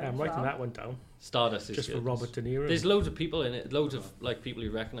this one down. Yeah, I'm as writing well. that one down Stardust is just good. for Robert De Niro. There's loads of people in it. Loads of like people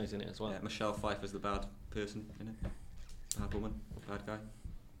you recognise in it as well. Yeah, Michelle Pfeiffer's the bad person in it. Bad woman, bad guy,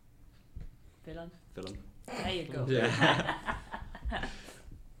 Villain. villain. There you go. Yeah.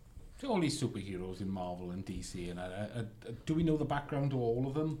 So all these superheroes in Marvel and DC, and do we know the background to all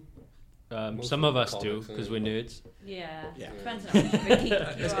of them? Most Some of of the us do comics, because anyway. we're nerds. Yeah. Yeah. Depends on how much of a geek you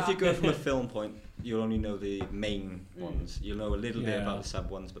If are. you go from a film point, you'll only know the main Mm. ones. You'll know a little bit Yeah. about the sub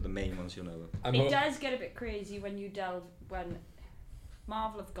ones, but the main ones you'll know. It does get a bit crazy when you delve when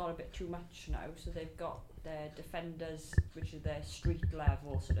Marvel have got a bit too much now, so they've got their Defenders, which are their street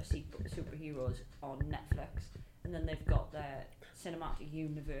level sort of superheroes on Netflix, and then they've got their cinematic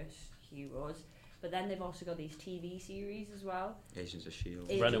universe heroes, but then they've also got these TV series as well. Agents of Shield,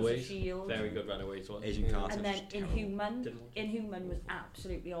 Agents Runaways. of Shield. Very good Runaways one. Agent Carter. And then which is terrible. Inhuman. Didn't watch it. Inhuman was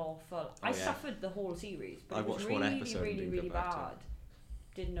absolutely awful. I yeah. suffered the whole series, but I it was watched one really, episode and really, didn't really go back to bad.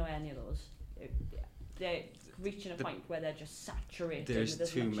 Didn't know any of those. They're reaching a point where they're just saturated There's with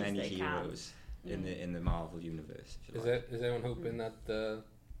as too much many as they heroes can. in the Marvel universe. if you like. Is anyone hoping that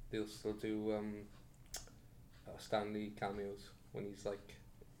they'll still do Stan Lee cameos when he's like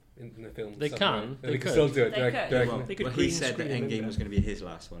in the film? They somewhere? can. They They can could. still do it. They direct- could. direct- Well, They could he green said that screen, Endgame didn't was going to be his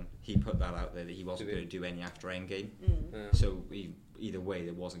last one. He put that out there that he wasn't Did going he? to do any after Endgame. Mm. Yeah. So either way,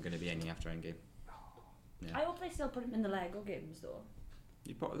 there wasn't going to be any after Endgame. Yeah. I hope they still put him in the Lego games though.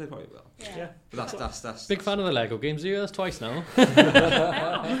 They probably will. Yeah. But that's Big fan of the Lego games. Yeah, that's twice now.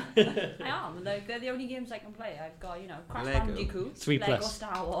 I am. They're the only games I can play. I've got, Crash Lego. Bandicoot, 3 Lego plus.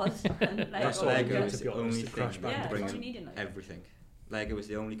 Star Wars, and Lego. That's all you Lego get, is to the be honest, only the thing Crash that Yeah, Bandicoot. that's brings all you need in Lego. everything. Lego is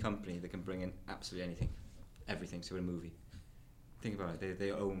the only company that can bring in absolutely anything to a movie. Think about it.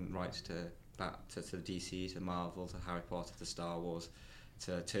 They own rights to the DC, to Marvel, to Harry Potter, to Star Wars,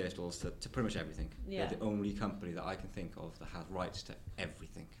 to Turtles, to pretty much everything. Yeah. They're the only company that I can think of that has rights to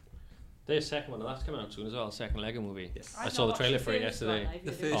everything. Their second one, and that's coming out soon as well. Second Lego movie. Yes. I I've saw not the trailer watched for it first yesterday. one. I've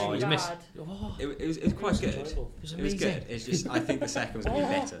The heard first it's Oh, one you bad. missed. Oh. It was quite good. It was It was good. It's just I think the second was going to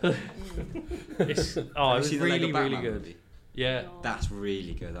be better. It's, it Have you was seen the really, Lego really Batman good. movie? Yeah. No. That's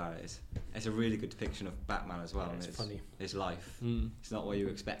really good. That is. It's a really good depiction of Batman as well. Yeah, and it's funny. His life. Mm. It's not what you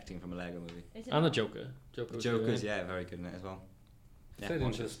were expecting from a Lego movie. Is it And the not? Joker. Joker was Joker's, good. yeah, very good in it as well. Yeah, Said watch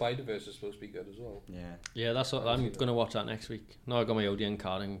Into the it. Spider-Verse is supposed to be good as well. Yeah. Yeah, that's what I'm going to watch that next week. Now I got my Odeon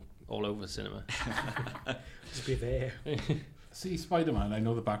card and all over the cinema. Just be there. See, Spider-Man, I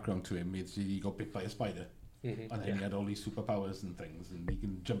know the background to him. He got bit by a spider, Mm-hmm. and then he had all these superpowers and things, and he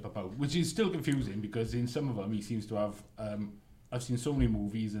can jump about, which is still confusing because in some of them he seems to have. I've seen so many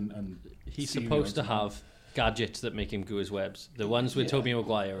movies and He's serials supposed to and- have gadgets that make him go his webs. The ones with Yeah. Tobey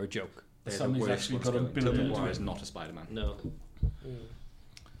Maguire are a joke. They're Some the he's worst actually ones got a going. built Tobey into Maguire it. is not a Spider-Man. No.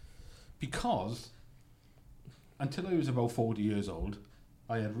 because until I was about 40 years old,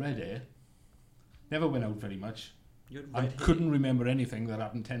 I had red hair, never went out very much, You're and red couldn't remember anything that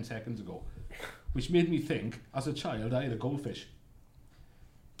happened 10 seconds ago, which made me think, as a child, I had a goldfish.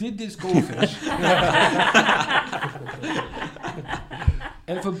 Did this goldfish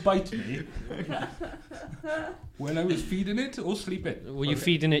ever bite me when I was feeding it or sleeping? Were you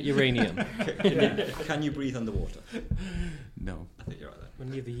feeding it uranium? Can you breathe underwater? No. I think you're right there.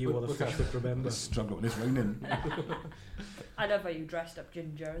 When neither you or the Look fish at- would remember. I'm struggling, it's raining. I love how you dressed up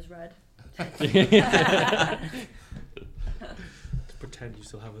Ginger as red. To pretend you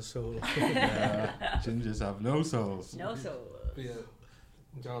still have a soul. Gingers have no souls. No soul. But yeah,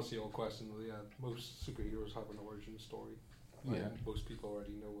 to answer your question, yeah, most superheroes have an origin story. Yeah. And most people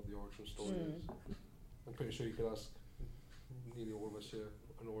already know what the origin story Mm. is. I'm pretty sure you could ask nearly all of us here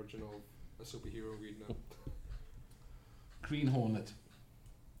an origin of a superhero we'd know. Green Hornet.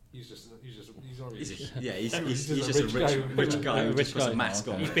 He's not really He's shit. he's He's just a rich guy who Rich just puts guy. a mask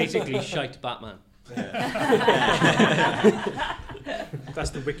on. He's basically shite Batman. That's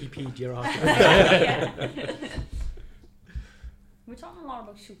the Wikipedia article. Yeah. We're talking a lot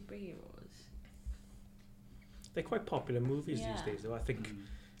about superheroes. They're quite popular movies Yeah. these days, though. I think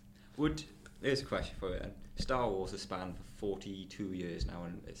Here's a question for you then. Star Wars has spanned for 42 years now,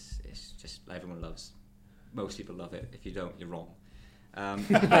 and it's just everyone loves. Most people love it. If you don't, you're wrong.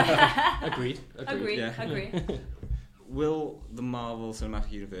 Agreed. Agree. Yeah. Agree. Will the Marvel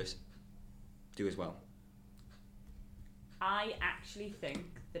Cinematic Universe do as well? I actually think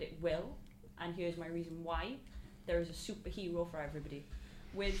that it will, and here's my reason why. There is a superhero for everybody.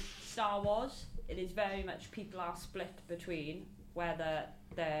 With Star Wars, it is very much people are split between whether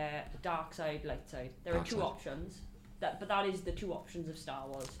they're dark side, light side. There Dark are two side. options. But that is the two options of Star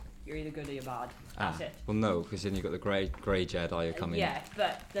Wars. You're either good or you're bad. That's it. Well, no, because then you've got the grey Jedi who come in. Yeah,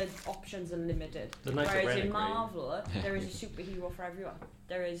 but the options are limited. The Knights of Whereas Ren in are great. Marvel, there is a superhero for everyone.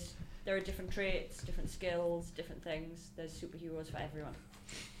 There are different traits, different skills, different things. There's superheroes for everyone.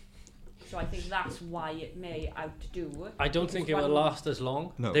 So I think that's why it may outdo. I don't because think it will one- last as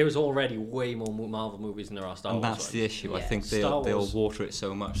long. No. There is already way more Marvel movies than there are Star And Wars. that's ones. the issue. I Yeah. think Star they'll Wars water it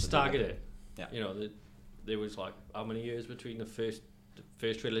so much. that staggered it. Yeah. You know, there was like how many years between the first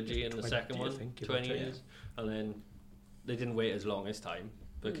trilogy and the 20, second I one? think, give or 20 take. years. And then they didn't wait as long this time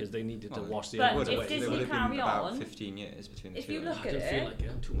because they needed to Well, wash the but other ones if away. Disney There would have been carry about on- 15 years between the if two. you of look them. I at don't it, feel like it.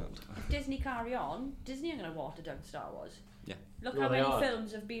 I'm too No. old. If Disney carry on, Disney are going to water down Star Wars. Yeah. Look Well, how they many are.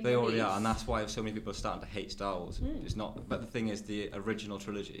 films have been They released. already are, and that's why so many people are starting to hate Star Wars. Mm. It's not, but the thing is, the original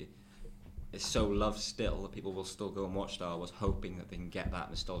trilogy is so loved still that people will still go and watch Star Wars, hoping that they can get that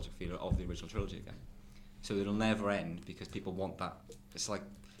nostalgic feeling of the original trilogy again. So it'll never end because people want that. It's like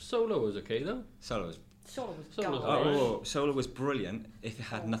Solo was okay though. Solo's. Solo was Solo was garbage. alright. Solo was brilliant if it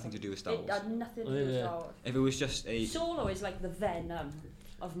had nothing to do with Star It Wars. had nothing to do with Yeah. Star Wars. If it was just a Solo is like the Venom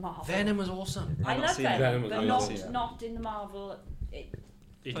of Marvel. Venom was awesome. I I've not love seen it. Venom, Venom was but amazing. not, I've not seen it. not in the Marvel. It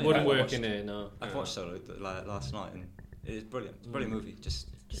Oh, wouldn't yeah, I work watched- in there, no. I've watched Solo last night, and it is brilliant. It's a brilliant movie. Just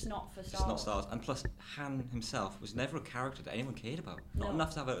not for Star It's not Wars. Star Wars. And plus, Han himself was never a character that anyone cared about. Not No.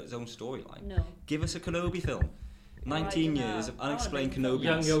 enough to have his own storyline. No. Give us a Kenobi film. 19 I dunno. years of I wanna unexplained make a film. Kenobi.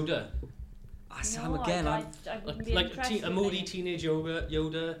 Young Yoda. Sam No, again. I Like, wouldn't be like interested a in moody it. teenage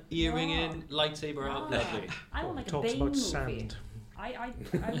Yoda, earring No. in, lightsaber out, No. lovely. I want like a Talks Bane about movie. sand. I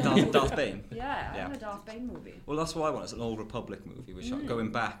Darth Bane. Yeah, I Yeah. want a Darth Bane movie. Well, that's what I want. It's an old Republic movie, which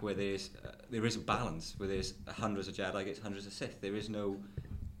going back where there is a balance, where there's hundreds of Jedi against hundreds of Sith. There is no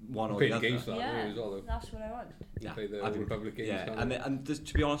one or Play the the other. games for that. Yeah, It was all the, that's what I want. you play the I've Old been- Republic games. Yeah, can't and you?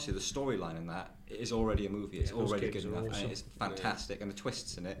 to be honest with you, the storyline in that is already a movie. It's Yeah, those already games good are enough, awesome. and it's fantastic. And the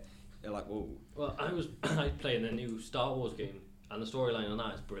twists in it, they're like, whoa. Well, I playing the new Star Wars game, and the storyline on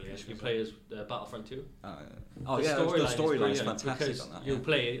that is brilliant. Which You was play as Battlefront 2. Oh The yeah, the storyline is storyline's brilliant fantastic because on that. you Yeah.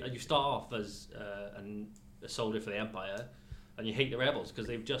 play, you start off as a soldier for the Empire, and you hate the rebels because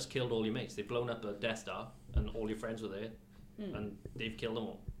they've just killed all your mates. They've blown up a Death Star, and all your friends were there, and they've killed them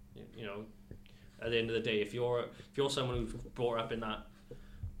all. You know, at the end of the day, if you're someone who's brought up in that,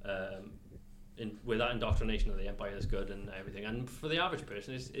 with that indoctrination of the Empire is good and everything, and for the average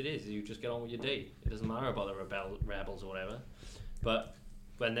person, it is. You just get on with your day. It doesn't matter about the rebels or whatever, but.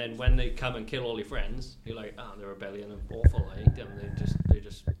 When they come and kill all your friends, you're like, the rebellion are awful. I hate them. They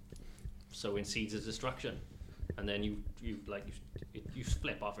just sowing seeds of destruction, and then you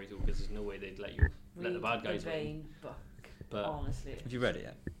flip halfway through because there's no way they'd let the bad guys the win. Bane book, But honestly. Have you read it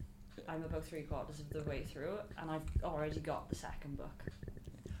yet? I'm about 3/4 of the way through, and I've already got the second book.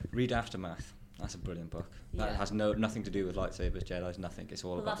 Read Aftermath. That's a brilliant book. That Yeah. has nothing to do with lightsabers, Jedi's, nothing. It's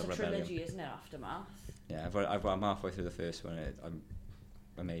all Well, about that's the a rebellion. trilogy, isn't it? Aftermath. Yeah, I'm halfway through the first one. And I'm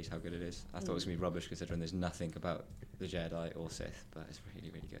amazed how good it is. I thought it was gonna be rubbish considering there's nothing about the Jedi or Sith, but it's really,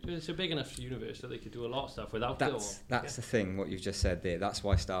 really good. it's a big enough universe that they could do a lot of stuff without That's the thing. What you've just said there. That's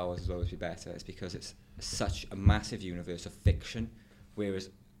why Star Wars will always be better. It's because it's such a massive universe of fiction, whereas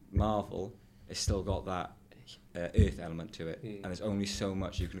Marvel has still got that Earth element to it, and there's only so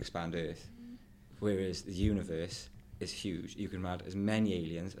much you can expand Earth. Whereas the universe is huge. You can add as many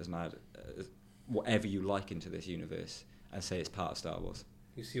aliens as whatever you like into this universe, and say it's part of Star Wars.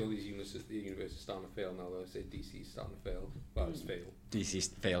 You see all these universes starting to fail now, though. Say DC's starting to fail. Well, it's failed. DC's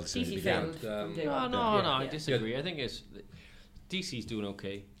failed since it DC began. failed from day No, one. I Yeah. disagree. I think DC's doing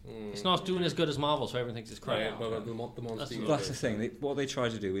okay. It's not doing as good as Marvel, so everyone thinks it's crap. Yeah, but the monster That's- universe. Well, that's the thing. What they try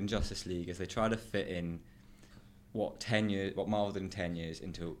to do in Justice League is they try to fit in what Marvel did in 10 years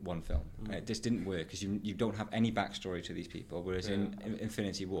into one film. And it just didn't work because you don't have any backstory to these people. Whereas in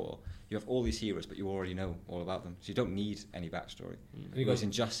Infinity War, you have all these heroes, but you already know all about them, so you don't need any backstory. Whereas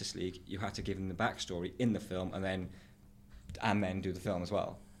in Justice League, you had to give them the backstory in the film and then do the film as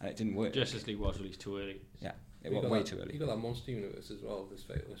well, and it didn't work. Justice League was released too early. Yeah, it went way too early. You got that monster universe as well. This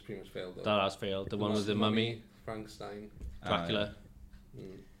pretty much failed. Though. That has failed. The one with the mummy, Frankenstein. Dracula.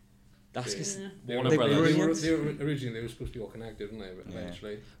 That's because Warner They Brothers. brilliant. Originally, they were supposed to be all connected, weren't they? But Yeah.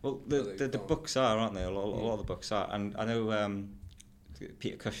 eventually, well, Well, the don't. books are, aren't they? A lot of the books are, and I know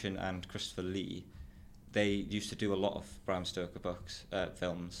Peter Cushing and Christopher Lee, they used to do a lot of Bram Stoker books,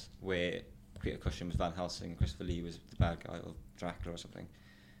 films, where Peter Cushing was Van Helsing and Christopher Lee was the bad guy or Dracula or something.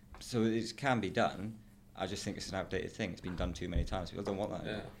 So it can be done. I just think it's an outdated thing. It's been done too many times. People don't want that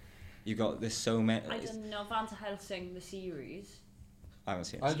anymore. You got there's so many. I don't know. Van Helsing, the series, I haven't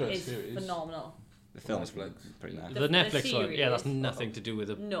seen I it. enjoyed the is series. phenomenal. The film's Netflix. pretty nice. The Netflix one, series. yeah, that's nothing to do with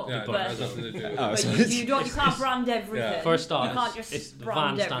the. No, Yeah, the but it has but, nothing to do with Oh, but so you can't brand everything. Yeah. For a start, you can't just it's Van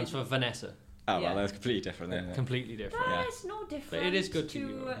brand stands for everything. Vanessa. Oh, Yeah. well, that's completely different then. Completely different. Well, Yeah. it's no different. it is good to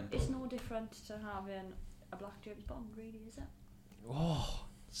you, It's no different to having a black James Bond, really, is it? Oh,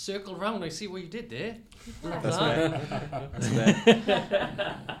 circle round. I see what you did there. That's That.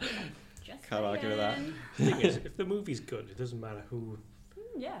 Just Can't argue with that. saying. The thing is, if the movie's good, it doesn't matter who.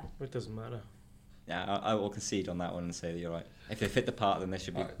 Yeah. It doesn't matter. Yeah, I will concede on that one and say that you're right. If they fit the part, then they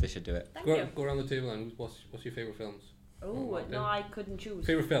should be. Right. They should do it. Thank you. Go around the table and what's your favourite films? Oh, no, I couldn't choose.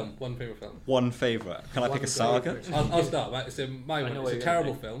 Favourite film? One favourite film. One favourite. Can I One pick a saga? favourite. I'll start. Right? So my I one. know It's what a you're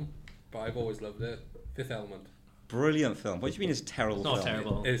terrible gonna film, but I've always loved it. Fifth Element. Brilliant film. What do you mean it's a terrible It's not film?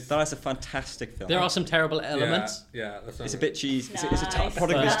 terrible. It's That is a fantastic film. There are some terrible elements. Yeah, that's It's a not bit cheesy. It's a Nice,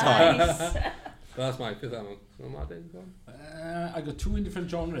 product of its time. nice. But that's my Fifth Element. Well, Martin, go on. I got two in different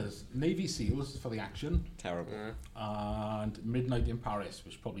genres. Navy SEALs for the action, Terrible. and Midnight in Paris,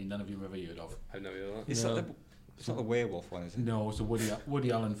 which probably none of you have ever heard of. I've never heard of that. It's not the werewolf one, is it? No, it's a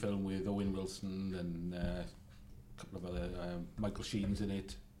Woody Allen film with Owen Wilson and a couple of other Michael Sheen's in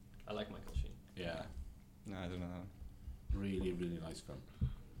it. I like Michael Sheen. Yeah, No, I don't know. really, really nice film.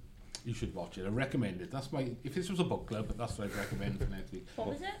 You should watch it. I recommend it. That's my. If this was a book club, that's what I'd recommend for next week. What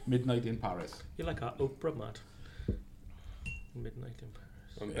was it? Midnight in Paris. You're like our Oprah, Matt. Midnight in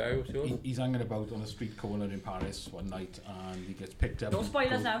Paris. And Barry, what's yours? He's hanging about on a street corner in Paris one night, and he gets picked up. No and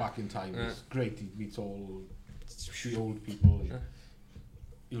spoilers goes now. back in time. Yeah. It's great. He meets all the old people. Yeah.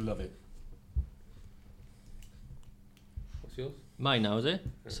 You'll love it. What's yours? Mine now, is it?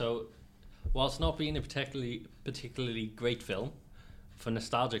 So, whilst not being a particularly great film, for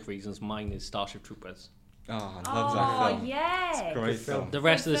nostalgic reasons, mine is Starship Troopers. Oh, I love that film. yeah. It's a great film. The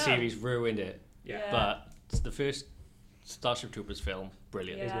rest of the Good film. series ruined it, Yeah. but it's the first Starship Troopers film,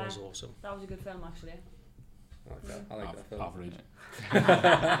 brilliant. Yeah. It was awesome. That was a good film, actually. I like that. I like that film. Average.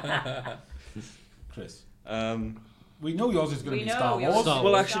 Chris, Um, we know yours is going We to be know Star yours Wars. Star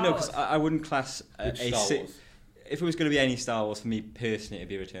well, Wars. actually, no, because I wouldn't class Which a Star Wars? if it was going to be any Star Wars for me personally, it'd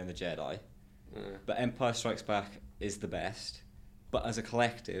be Return of the Jedi. Yeah. But Empire Strikes Back is the best. But as a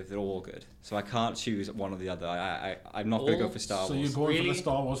collective, they're all good. So I can't choose one or the other. I'm not going to go for Star So Wars. you're going for Really? the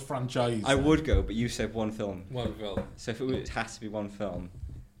Star Wars franchise. I would go, but you said one film. One film. So if it has to be one film,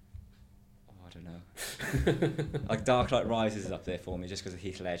 I don't know. Like Dark Knight Rises is up there for me just because of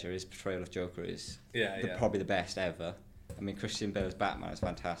Heath Ledger. His portrayal of Joker is Yeah. probably the best ever. I mean, Christian Bale's Batman is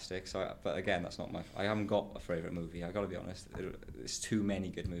fantastic. So, but again, that's not my. I haven't got a favourite movie. I got to be honest. There's too many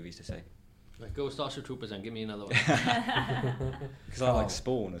good movies to say. Like, go Starship Troopers and give me another one. Because I like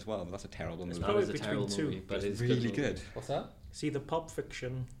Spawn as well, but that's a terrible movie. That is a between terrible two. movie, but it's really movie. good. What's that? It's either Pulp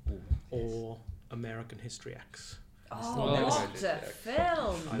Fiction or American History X. Oh, not what American a History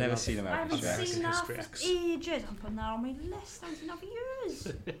film! I've never love seen I American haven't History X. seen that History for X. ages. I'm putting that on my list. I haven't seen that for years.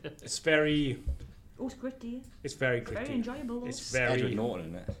 It's very Gritty. It's very It's very gritty. enjoyable. It's It's Edward very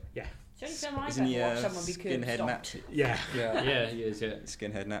Norton, isn't it? It's the only film I've Isn't he ever a watched someone be curb skinhead stopped. Nazi? yeah. Yeah. Yeah, he is, yeah.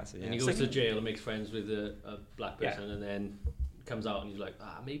 Skinhead Nazi, yeah. And he It's goes like- to jail and makes friends with a black Yeah. person, and then comes out and he's like,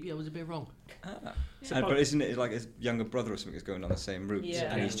 maybe I was a bit wrong. It's And, about- but isn't it like his younger brother or something is going on the same route?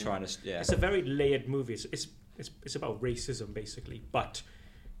 Yeah. And he's trying to, yeah. It's a very layered movie. It's about racism basically, but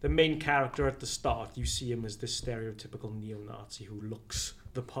the main character at the start, you see him as this stereotypical neo-Nazi who looks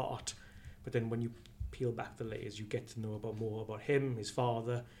the part, but then when you peel back the layers, you get to know more about him, his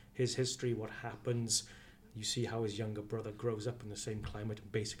father, his history, what happens. You see how his younger brother grows up in the same climate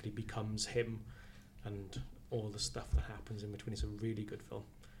and basically becomes him, and all the stuff that happens in between. It's a really good film.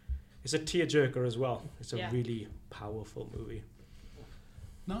 It's a tearjerker as well. It's a Yeah. really powerful movie.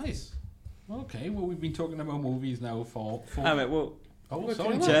 Nice. Okay, well, we've been talking about movies now for well, oh,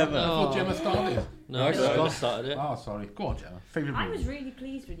 sorry, Gemma. Gemma. I Oh. thought Gemma started. No, Okay. Scott started it. Oh, sorry. Go on, Gemma. Favourite I movie? was really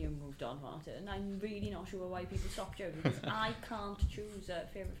pleased when you moved on, Martin, and I'm really not sure why people stopped you because I can't choose a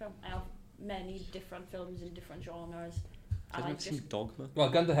favourite film. I have many different films in different genres, and I Have you just seen Dogma? Well,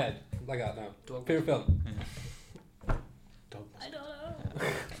 gun to head. Like that now. Dogma. Favourite film? Dog I don't know.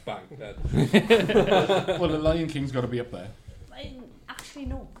 Bang. Dead. Well, The Lion King's got to be up there. Actually,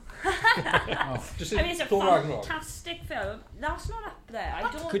 no. Oh, Just I mean, it's a Thor Ragnarok. fantastic film. That's not up there.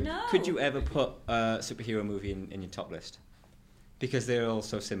 I don't Could, know. could you ever put a superhero movie in your top list? Because they're all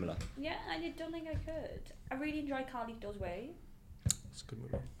so similar. Yeah, don't think I could. I really enjoy Carlito's Way. It's a good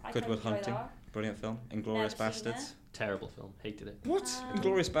movie. I Good quite Will enjoy Hunting. that. Brilliant film. Inglourious Never seen Bastards. Terrible film. Hated it. What? Um,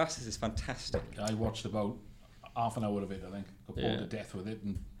 Inglourious Bastards is fantastic. I watched about half an hour of it, I think. Got bored Yeah. to death with it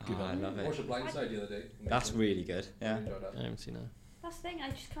and give Oh, I up. love I watched it. The Blind Side the other day. That's really good. Yeah. Enjoyed that. I haven't seen that. That's the thing, I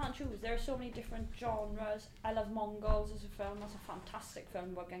just can't choose. There are so many different genres. I love Mongols as a film. That's a fantastic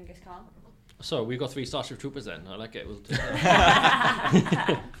film about Genghis Khan. So we've got 3 Starship Troopers then. I like it. We'll take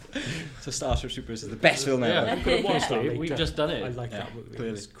that. So Starship Troopers is the best film ever. Yeah, Could have watched that We've later. just done I it. like Yeah, that movie.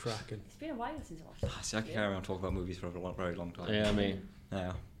 clearly. It's cracking. It's been a while since I watched it. See, I can carry on talking about movies for a very long time. Yeah, I mean,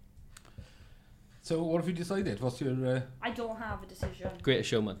 Yeah. So what have you decided? What's your... I don't have a decision. Greatest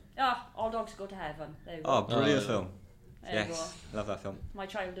Showman. All Dogs Go to Heaven. There you go. Oh, brilliant Oh, film. There you go. Yes, love that film. My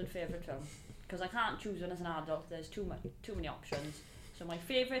childhood favourite film. Because I can't choose one as an adult. There's too many options. So my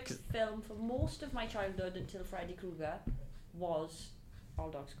favourite film for most of my childhood until Freddy Krueger was All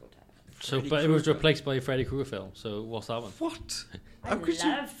Dogs Go to Heaven. So, Freddy but it was Krueger. replaced by a Freddy Krueger film. So what's that one? What? I How could you-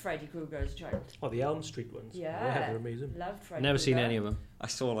 loved Freddy Krueger as a child. Oh, the Elm Street ones. Yeah. They're amazing. Loved Freddy Never seen Krueger. any of them. I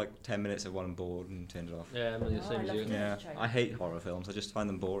saw like 10 minutes of one and bored and turned it off. Yeah, I'm the No, same I as you. loved it. Yeah, as a child. I hate horror films. I just find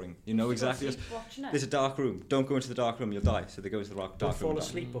them boring. You know Used to go exactly. sleep watching it. There's a dark room. Don't go into the dark room. You'll die. So they go into the Don't dark room. fall and die.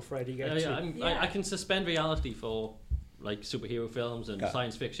 asleep or Freddy Yeah, gets yeah, you. I can suspend reality for like superhero films and Yeah.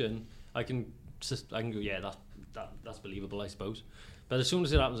 science fiction. I can go, yeah, that's believable, I suppose. But as soon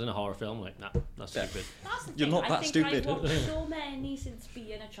as it happens in a horror film, like, nah, that's Yeah. stupid. That's the You're thing. not I that think stupid. I've watched so many since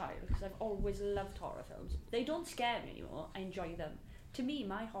being a child because I've always loved horror films. They don't scare me anymore. I enjoy them. To me,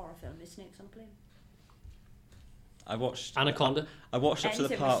 my horror film is Snakes on a Plane. I watched. Anaconda. I watched up to the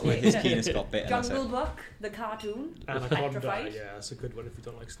Anything part with where his snakes. penis got bit, and that's Jungle it. Book, the cartoon. Anaconda, Petrified. yeah, that's a good one if you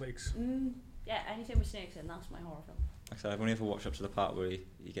don't like snakes. Yeah, anything with snakes in, that's my horror film. Like I said, I've only ever watched up to the part where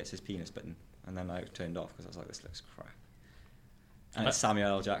he gets his penis bitten, and then I turned off because I was like, this looks crap. And it's Samuel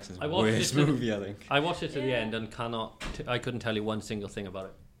L. Jackson's I watched worst it to- movie, I think. I watched it to the Yeah. end and I couldn't tell you one single thing about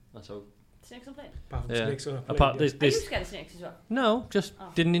it. That's all. Snakes on a Plane. Apart from Yeah. snakes on a plane. Apart yeah. this, Are you this scared of snakes as well? no, just Oh.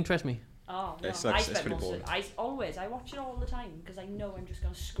 didn't interest me. Oh, no. It's like- I it's spent pretty most of boring. it. I watch it all the time because I know I'm just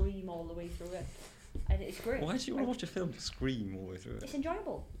going to scream all the way through it. And it's great. Why do you want to Like, watch a film to scream all the way through it? It's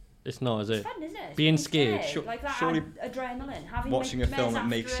enjoyable. It's not, is It's it? fun, isn't it? It's Being scared. Like that Surely adrenaline. Having Watching a film nightmares that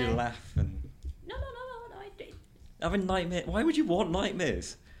makes after you it. laugh and No. having nightmares. Why would you want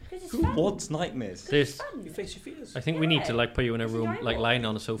nightmares? Because it's Who fun. wants nightmares? 'Cause it's This- fun. You face your fears. I think we need to Yeah. like put you in a It's room, like enjoyable. lying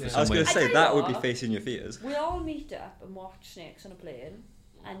on a sofa Yeah. I was somewhere. going to I say, tell you that would be what. facing your fears. We'll all meet up and watch Snakes on a Plane,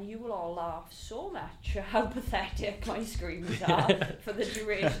 and you will all laugh so much at how pathetic my screams are for the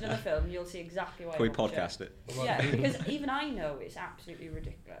duration of the film. You'll see exactly why. Can we I watch podcast it? it. Yeah, because even I know it's absolutely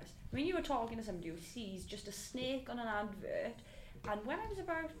ridiculous. I mean, you were talking to somebody who sees just a snake on an advert, and when I was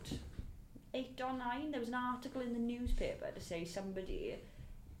about 8 or 9, there was an article in the newspaper to say somebody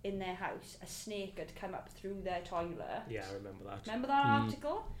in their house, a snake had come up through their toilet. Yeah, I remember that. Remember that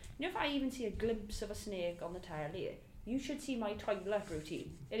article? You know, if I even see a glimpse of a snake on the telly, you should see my toilet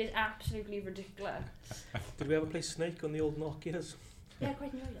routine. It is absolutely ridiculous. Did we ever play Snake on the old Nokias? Yeah, I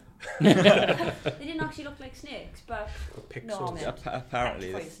quite enjoyed that. They didn't actually look like snakes, but Or Pixels? No, man. Apparently,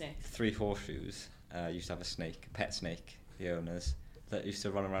 the petrified snakes. Three Horseshoes used to have a snake, a pet snake, the owners, that used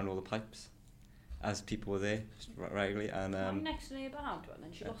to run around all the pipes as people were there just regularly. And my next neighbour had one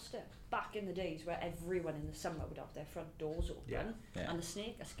and she lost it. Back in the days where everyone in the summer would have their front doors open Yeah. Yeah. and the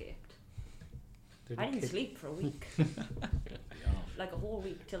snake escaped. Did I a didn't kid- sleep for a week. Like a whole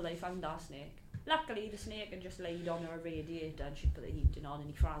week till they found our snake. Luckily the snake had just laid on her radiator and she'd put the heating on and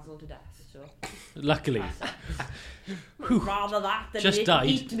he frazzled to death. So Luckily, that's it. Rather that than Just it died.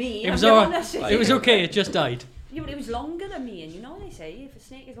 eat me. It was I'm all- honest with it was you. okay. It just died. Yeah, but it was longer than me, and you know what they say, if a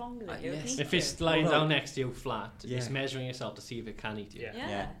snake is longer than you, it yes. can eat If you. it's lying Well, no. down next to you flat, Yeah. it's measuring itself to see if it can eat you. Yeah. Yeah.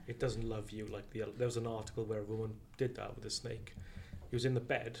 Yeah. It doesn't love you like the other. There was an article where a woman did that with a snake. He was in the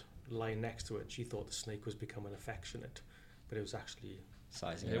bed, lying next to it. She thought the snake was becoming affectionate, but it was actually...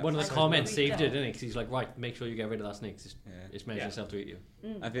 sizing Yeah, it one up. of the Like comments a saved it, dog. didn't it? 'Cause he's like, right, make sure you get rid of that snake. Yeah. It's measuring Yeah. itself to eat you.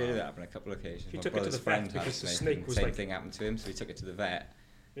 Mm. I've heard of that happen a couple of occasions. He My took it to brother's the vet friend had a because the snake, snake and was same like- thing happened to him, so he took it to the vet,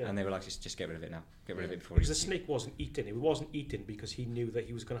 Yeah. and they were like, just get rid of it now. Get rid of it before Because the he snake wasn't eating. It wasn't eating because he knew that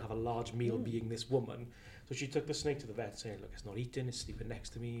he was going to have a large meal being this woman. So she took the snake to the vet saying, look, it's not eating, it's sleeping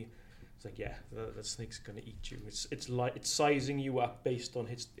next to me. It's like, yeah, the snake's going to eat you. It's sizing you up based on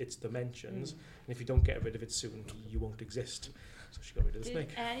its dimensions. And if you don't get rid of it soon, you won't exist. So she got rid of the Did snake.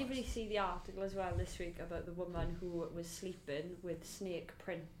 anybody see the article as well this week about the woman who was sleeping with snake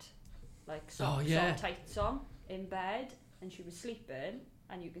print, like socks yeah. or tights on in bed, and she was sleeping,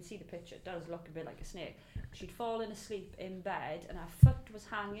 and you can see the picture. It does look a bit like a snake. She'd fallen asleep in bed, and her foot was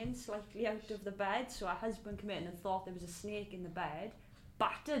hanging slightly out of the bed. So her husband came in and thought there was a snake in the bed,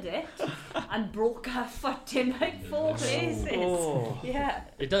 battered it, and broke her foot in like 4 places. Oh. Yeah.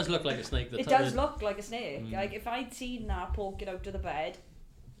 It does look like a snake. It does look like a snake. Mm. Like if I'd seen that poking out of the bed,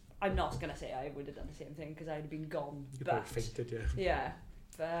 I'm not gonna say I would have done the same thing because I'd have been gone. You But probably fainted, yeah. yeah,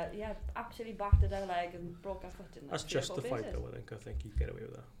 but yeah, absolutely battered her leg and broke her foot in. Like That's 3 or 4 justified, places. though, I think. I think you'd get away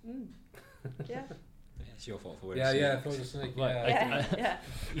with that. Mm. Yeah, It's your fault for wearing Yeah, snake. throw the snake. Right, Yeah.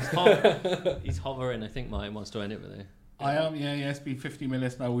 He's hovering. I think mine wants to end it with it. I am, yeah, it's been 50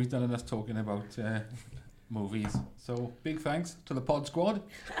 minutes now. We've done enough talking about movies. So, big thanks to the Pod Squad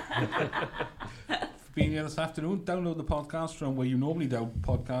for being here this afternoon. Download the podcast from where you normally download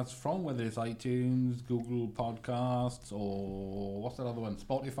podcasts from, whether it's iTunes, Google Podcasts, or what's that other one?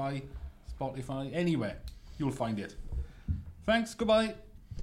 Spotify, anywhere. You'll find it. Thanks, goodbye.